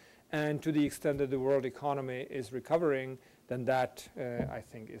members. And to the extent that the world economy is recovering, then that, I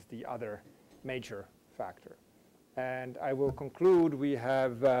think, is the other major factor. And I will conclude. We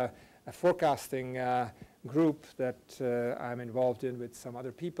have a forecasting group that I'm involved in with some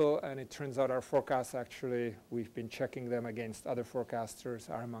other people, and it turns out our forecasts actually, we've been checking them against other forecasters,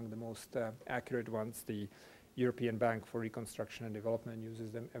 are among the most accurate ones. The European Bank for Reconstruction and Development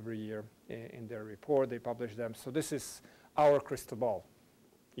uses them every year in their report. They publish them. So this is our crystal ball.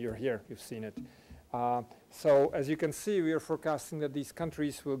 You're here, you've seen it. So as you can see, we are forecasting that these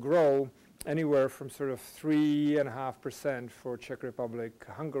countries will grow anywhere from sort of 3.5% for Czech Republic,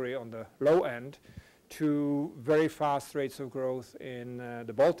 Hungary on the low end, to very fast rates of growth in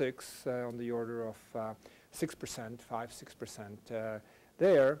the Baltics on the order of 6%, 5-6%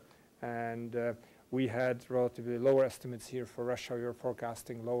 there. And we had relatively lower estimates here for Russia. We were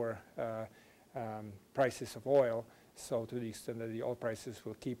forecasting lower prices of oil. So to the extent that the oil prices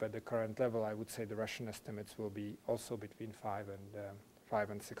will keep at the current level, I would say the Russian estimates will be also between 5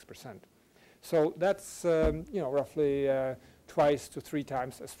 and 6%. So that's roughly twice to 3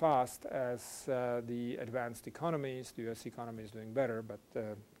 times as fast as the advanced economies. The US economy is doing better, but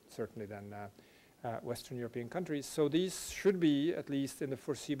certainly than Western European countries. So these should be, at least in the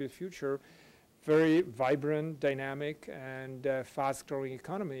foreseeable future, very vibrant, dynamic, and fast-growing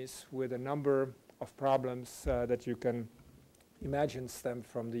economies with a number of problems that you can imagine stem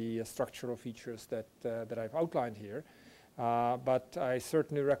from the structural features that I've outlined here. But I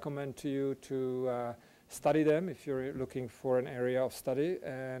certainly recommend to you to study them if you're looking for an area of study,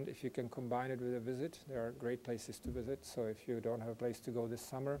 and if you can combine it with a visit, there are great places to visit. So if you don't have a place to go this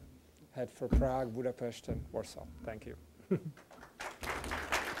summer, head for Prague, Budapest, and Warsaw. Thank you.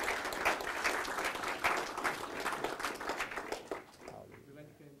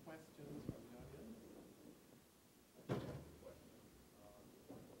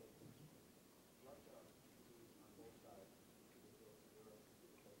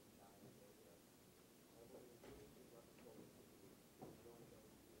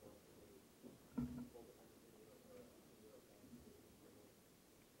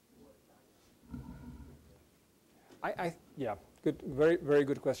 Yeah, good, very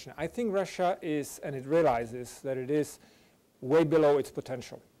good question. I think Russia is, and it realizes that it is way below its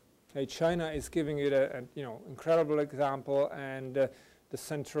potential. China is giving it an incredible example, and the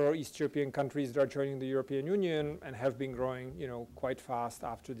Central East European countries that are joining the European Union and have been growing quite fast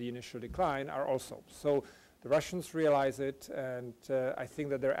after the initial decline are also. So the Russians realize it, and I think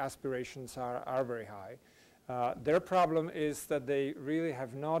that their aspirations are very high. Their problem is that they really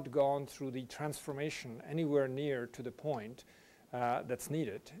have not gone through the transformation anywhere near to the point that's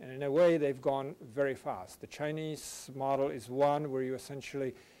needed. And in a way, they've gone very fast. The Chinese model is one where you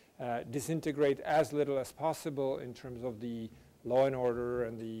essentially disintegrate as little as possible in terms of the law and order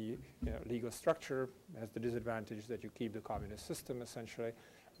and the legal structure. It has the disadvantage that you keep the communist system, essentially.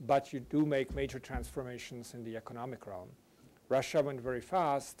 But you do make major transformations in the economic realm. Russia went very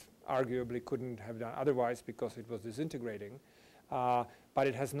fast. Arguably couldn't have done otherwise because it was disintegrating. But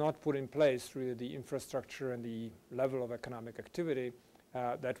it has not put in place really the infrastructure and the level of economic activity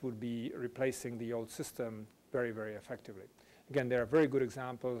that would be replacing the old system very, very effectively. Again, there are very good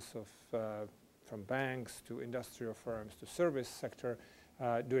examples of from banks to industrial firms to service sector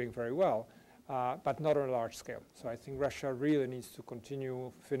doing very well. but not on a large scale. So I think Russia really needs to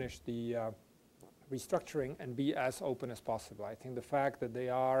continue, finish the restructuring and be as open as possible. I think the fact that they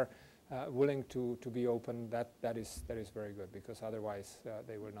are willing to be open, that is very good, because otherwise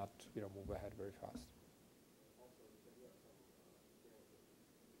they will not move ahead very fast.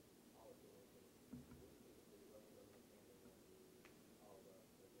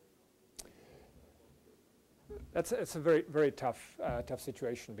 It's a very tough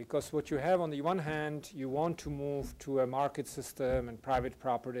situation, because what you have on the one hand, you want to move to a market system and private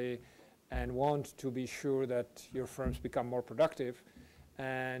property and want to be sure that your firms become more productive.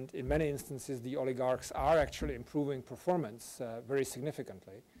 And in many instances, the oligarchs are actually improving performance very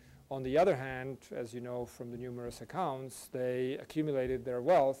significantly. On the other hand, as you know from the numerous accounts, they accumulated their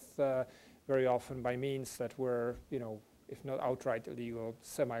wealth very often by means that were, if not outright illegal,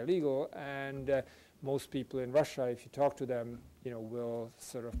 semi-legal. And most people in Russia, if you talk to them, will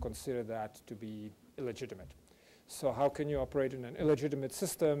sort of consider that to be illegitimate. So how can you operate in an illegitimate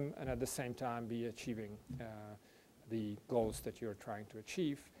system and at the same time be achieving the goals that you're trying to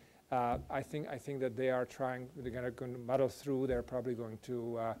achieve? I think that they are trying, they're going to muddle through. They're probably going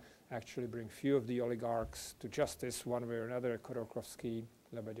to actually bring few of the oligarchs to justice one way or another, Khodorkovsky,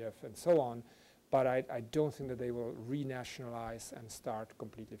 Lebedev, and so on. But I don't think that they will renationalize and start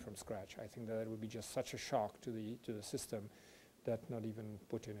completely from scratch. I think that it would be just such a shock to the system that not even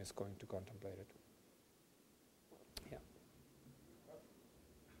Putin is going to contemplate it. Yeah.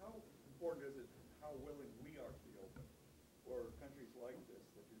 How important is it how willing we are to be open for countries like this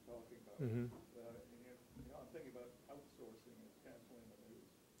that you're talking about? Mm-hmm. I'm thinking about outsourcing and canceling the news.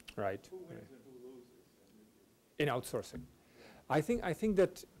 Right. Who wins Right. and who loses? In outsourcing. I think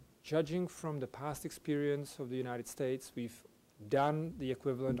that judging from the past experience of the United States, we've done the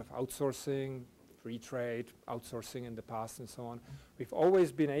equivalent of outsourcing, free trade, outsourcing in the past and so on. We've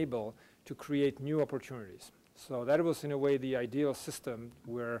always been able to create new opportunities. So that was in a way the ideal system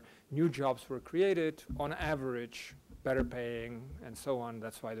where new jobs were created, on average, better paying and so on.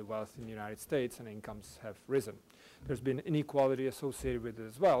 That's why the wealth in the United States and incomes have risen. There's been inequality associated with it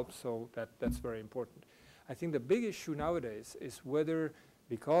as well, so that's very important. I think the big issue nowadays is whether,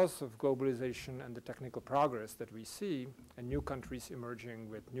 because of globalization and the technical progress that we see and new countries emerging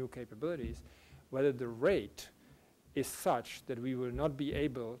with new capabilities, whether the rate is such that we will not be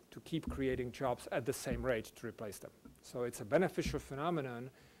able to keep creating jobs at the same rate to replace them. So it's a beneficial phenomenon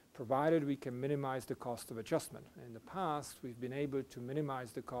provided we can minimize the cost of adjustment. In the past, we've been able to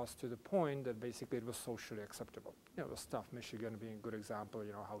minimize the cost to the point that basically it was socially acceptable. It was tough, Michigan being a good example,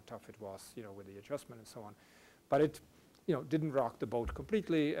 how tough it was, with the adjustment and so on. But it didn't rock the boat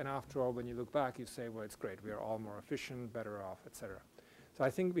completely, and after all, when you look back, you say, well, it's great, we are all more efficient, better off, etc. So I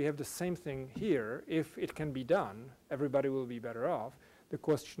think we have the same thing here. If it can be done, everybody will be better off. The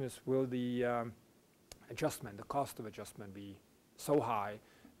question is, will the adjustment, the cost of adjustment be so high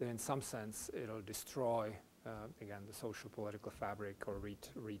that in some sense it'll destroy, again, the social political fabric or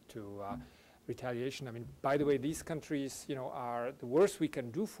lead to retaliation? I mean, by the way, these countries, are, the worst we can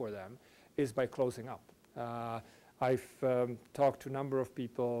do for them is by closing up. I've talked to a number of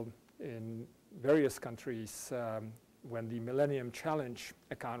people in various countries when the Millennium Challenge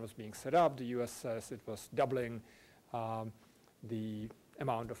account was being set up. The US says it was doubling the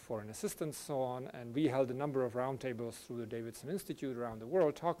amount of foreign assistance, so on, and we held a number of roundtables through the Davidson Institute around the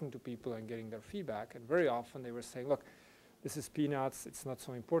world, talking to people and getting their feedback, and very often they were saying, look, this is peanuts, it's not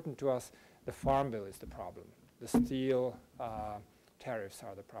so important to us, the farm bill is the problem, the steel tariffs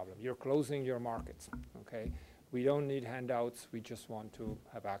are the problem, you're closing your markets, okay? We don't need handouts, we just want to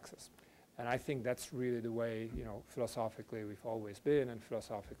have access. And I think that's really the way, philosophically we've always been, and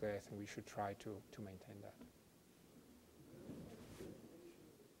philosophically I think we should try to maintain that.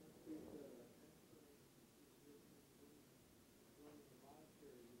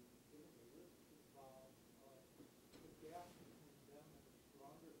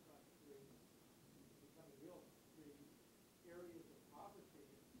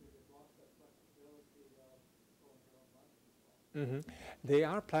 Mm-hmm. They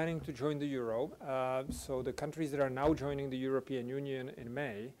are planning to join the euro. So the countries that are now joining the European Union in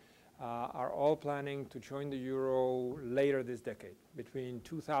May are all planning to join the euro later this decade, between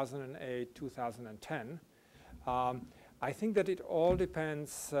 2008, 2010. I think that it all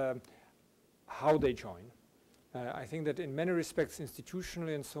depends how they join. I think that in many respects,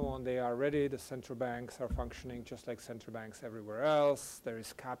 institutionally and so on, they are ready. The central banks are functioning just like central banks everywhere else. There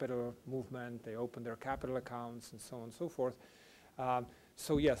is capital movement. They open their capital accounts and so on and so forth.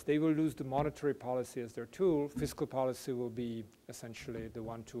 So yes, they will lose the monetary policy as their tool. Fiscal policy will be essentially the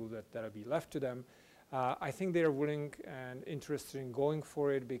one tool that will be left to them. I think they are willing and interested in going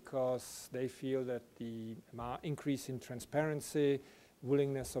for it because they feel that the increase in transparency,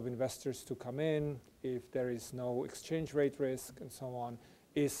 willingness of investors to come in, if there is no exchange rate risk and so on,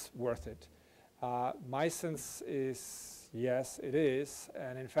 is worth it. My sense is yes, it is.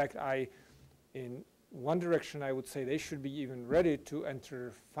 And in fact, in one direction, I would say they should be even ready to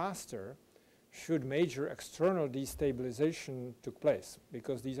enter faster should major external destabilization took place,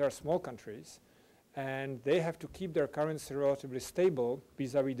 because these are small countries and they have to keep their currency relatively stable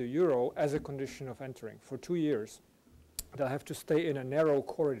vis-a-vis the euro as a condition of entering. For 2 years, they'll have to stay in a narrow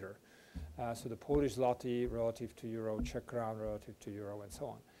corridor. So the Polish zloty relative to euro, Czech crown relative to euro, and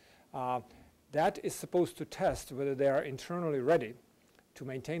so on. That is supposed to test whether they are internally ready to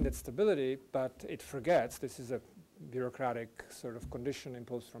maintain that stability, but it forgets, this is a bureaucratic sort of condition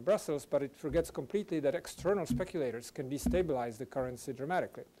imposed from Brussels, but it forgets completely that external speculators can destabilize the currency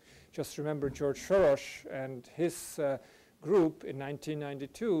dramatically. Just remember George Soros and his group in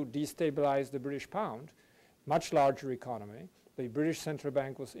 1992 destabilized the British pound, much larger economy. The British central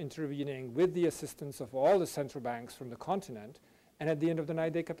bank was intervening with the assistance of all the central banks from the continent, and at the end of the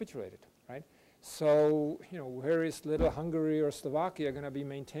night they capitulated, right? So, where is little Hungary or Slovakia going to be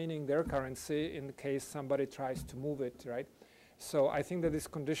maintaining their currency in case somebody tries to move it, right? So I think that this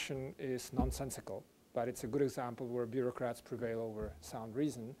condition is nonsensical, but it's a good example where bureaucrats prevail over sound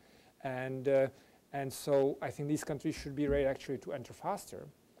reason. And so I think these countries should be ready actually to enter faster,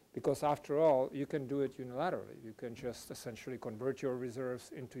 because after all, you can do it unilaterally. You can just essentially convert your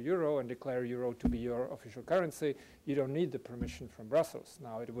reserves into euro and declare euro to be your official currency. You don't need the permission from Brussels.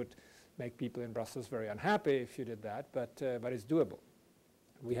 Now, it would make people in Brussels very unhappy if you did that, but it's doable.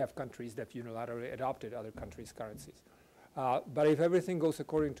 We have countries that unilaterally adopted other countries' currencies. But if everything goes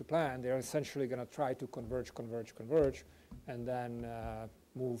according to plan, they're essentially going to try to converge, and then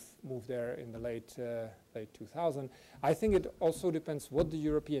move there in the late 2000. I think it also depends what the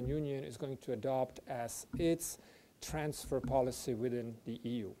European Union is going to adopt as its transfer policy within the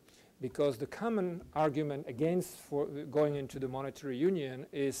EU. Because the common argument against going into the monetary union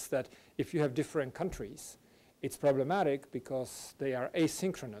is that if you have different countries, it's problematic because they are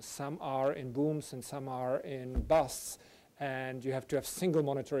asynchronous. Some are in booms and some are in busts, and you have to have single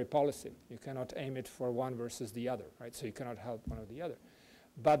monetary policy. You cannot aim it for one versus the other, right? So you cannot help one or the other.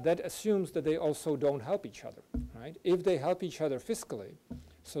 But that assumes that they also don't help each other, right? If they help each other fiscally,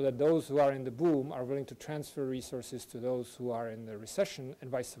 so that those who are in the boom are willing to transfer resources to those who are in the recession and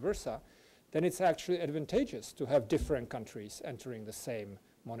vice versa, then it's actually advantageous to have different countries entering the same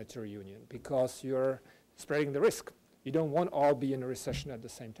monetary union, because you're spreading the risk. You don't want all be in a recession at the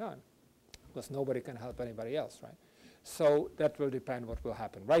same time, because nobody can help anybody else, right? So that will depend what will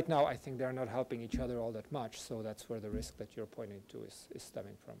happen. Right now, I think they're not helping each other all that much, so that's where the risk that you're pointing to is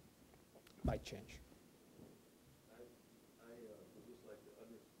stemming from. Might change.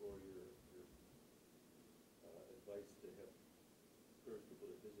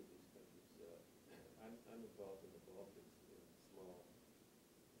 I'm involved in the Baltics in small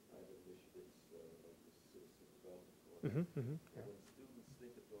private initiatives like the Citizen Development Corps. Yeah. When students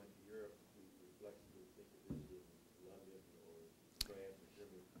think of going to Europe, we reflexively think of visiting London or France or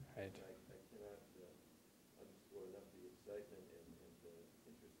Germany. Right. And I cannot underscore enough the excitement and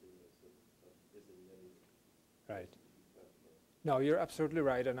interestingness of visiting many. Right. No, you're absolutely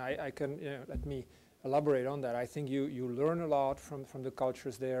right, and I can, let me elaborate on that. I think you learn a lot from the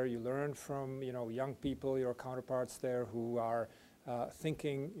cultures there. You learn from young people, your counterparts there, who are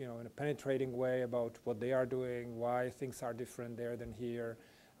thinking in a penetrating way about what they are doing, why things are different there than here.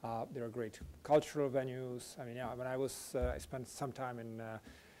 There are great cultural venues. I mean, yeah, when I spent some time in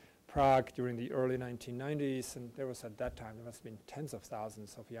Prague during the early 1990s, and there was at that time there must have been tens of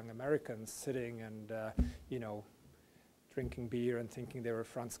thousands of young Americans sitting and drinking beer and thinking they were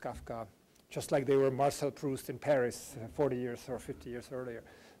Franz Kafka, just like they were Marcel Proust in Paris 40 years or 50 years earlier.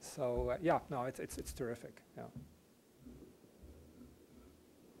 So yeah, no, it's terrific. Yeah.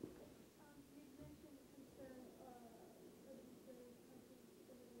 You've mentioned concern of these various countries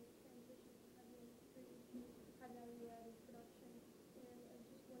in the transition from heavy industry to high value-added production, and I'm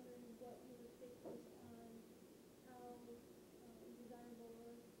just wondering what your take is on how desirable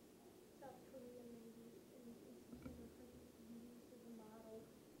or South Korea maybe in some similar countries to be used as a model,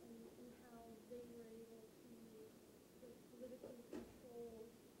 and how they were able to sort of politically control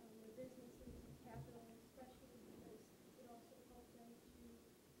their businesses and capital, especially because it also helped them to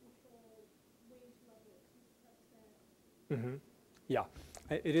control wage levels and suppress that. Yeah,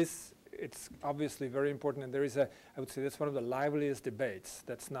 it's obviously very important, and there is I would say that's one of the liveliest debates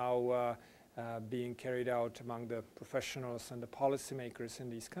that's now being carried out among the professionals and the policymakers in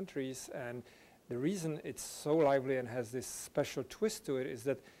these countries. And The reason it's so lively and has this special twist to it is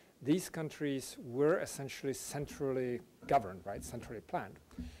that these countries were essentially centrally governed, right, centrally planned.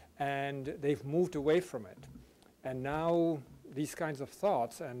 And they've moved away from it. And now these kinds of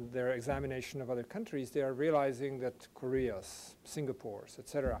thoughts and their examination of other countries, they are realizing that Koreas, Singapores,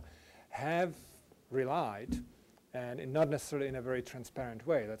 etc., have relied, and not necessarily in a very transparent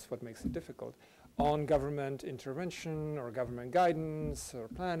way, that's what makes it difficult, on government intervention or government guidance or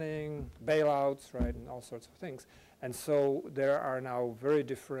planning, bailouts, right, and all sorts of things. And so there are now very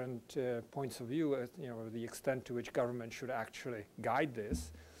different points of view, the extent to which government should actually guide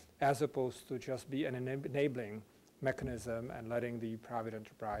this, as opposed to just be an enabling mechanism and letting the private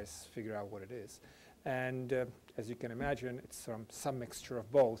enterprise figure out what it is. And as you can imagine, it's some mixture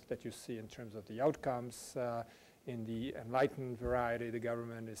of both that you see in terms of the outcomes. In the enlightened variety, the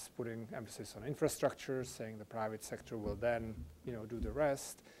government is putting emphasis on infrastructure, saying the private sector will then, do the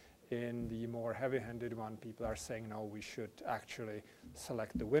rest. In the more heavy-handed one, people are saying, no, we should actually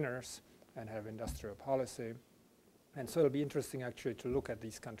select the winners and have industrial policy. And so it'll be interesting actually to look at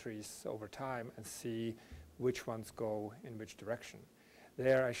these countries over time and see which ones go in which direction.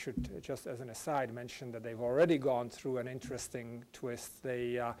 There, I should, just as an aside, mention that they've already gone through an interesting twist.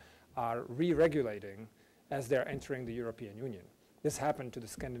 They are re-regulating as they're entering the European Union. This happened to the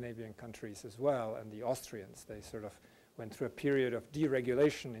Scandinavian countries as well, and the Austrians. They sort of went through a period of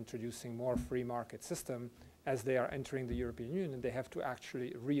deregulation, introducing more free market system. As they are entering the European Union, they have to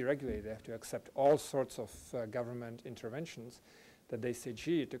actually re-regulate. They have to accept all sorts of government interventions that they say,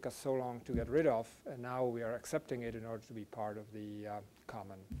 gee, it took us so long to get rid of, and now we are accepting it in order to be part of the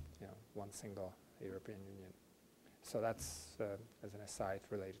common, one single European Union. So that's, as an aside,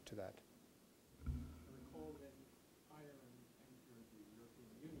 related to that. I recall when Ireland entered the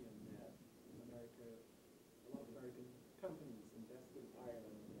European Union, America, a lot of American companies invested in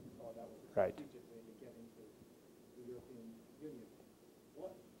Ireland and thought that was a Right. strategic way to get into the European Union.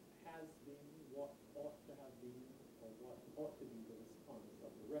 What has been, what ought to have been, or what ought to be the response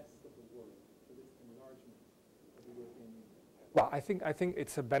of the rest of the world to this enlargement of the European Union? Well, I think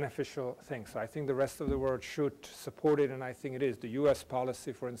it's a beneficial thing. So I think the rest of the world should support it, and I think it is. The U.S.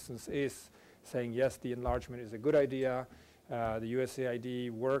 policy, for instance, is saying, yes, the enlargement is a good idea. The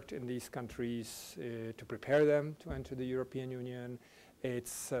USAID worked in these countries to prepare them to enter the European Union.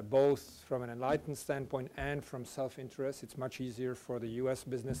 It's both from an enlightened standpoint and from self-interest. It's much easier for the U.S.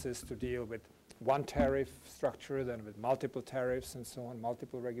 businesses to deal with one tariff structure than with multiple tariffs and so on,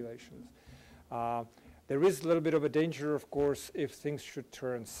 multiple regulations. There is a little bit of a danger, of course, if things should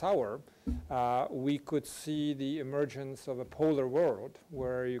turn sour. We could see the emergence of a polar world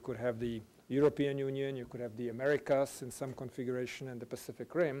where you could have the European Union, you could have the Americas in some configuration, and the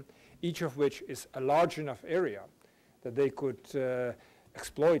Pacific Rim, each of which is a large enough area that they could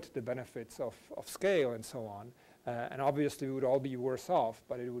exploit the benefits of scale and so on. And obviously we would all be worse off,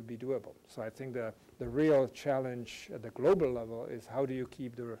 but it would be doable. So I think the real challenge at the global level is how do you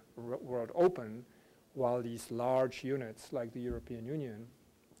keep the world open while these large units like the European Union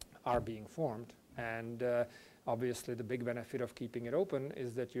are being formed. And obviously the big benefit of keeping it open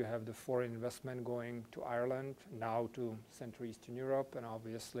is that you have the foreign investment going to Ireland, now to Central Eastern Europe, and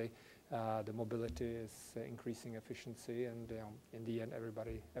obviously the mobility is increasing efficiency, and in the end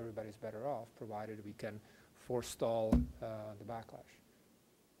everybody's better off, provided we can forestall the backlash.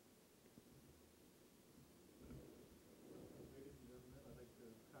 Ladies and gentlemen, I'd like to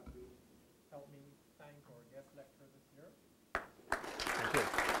have you help me thank our guest lecturer this year. Thank you.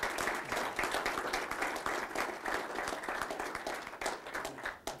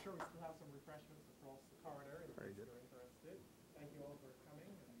 I'm sure we still have some refreshments across the corridor if you're interested. Thank you all for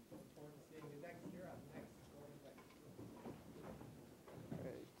coming, and look forward to seeing you next year at the next Gorlin Lecture.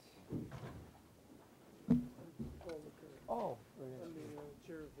 Great. Oh, very I'm nice. the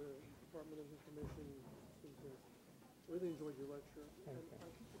chair of the Department of Information Systems. Really enjoyed your lecture. Thank And you.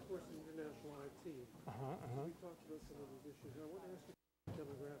 I teach a course in international IT. We talked about some of these issues. I want to ask you about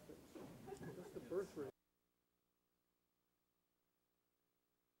demographics. What's the birth rate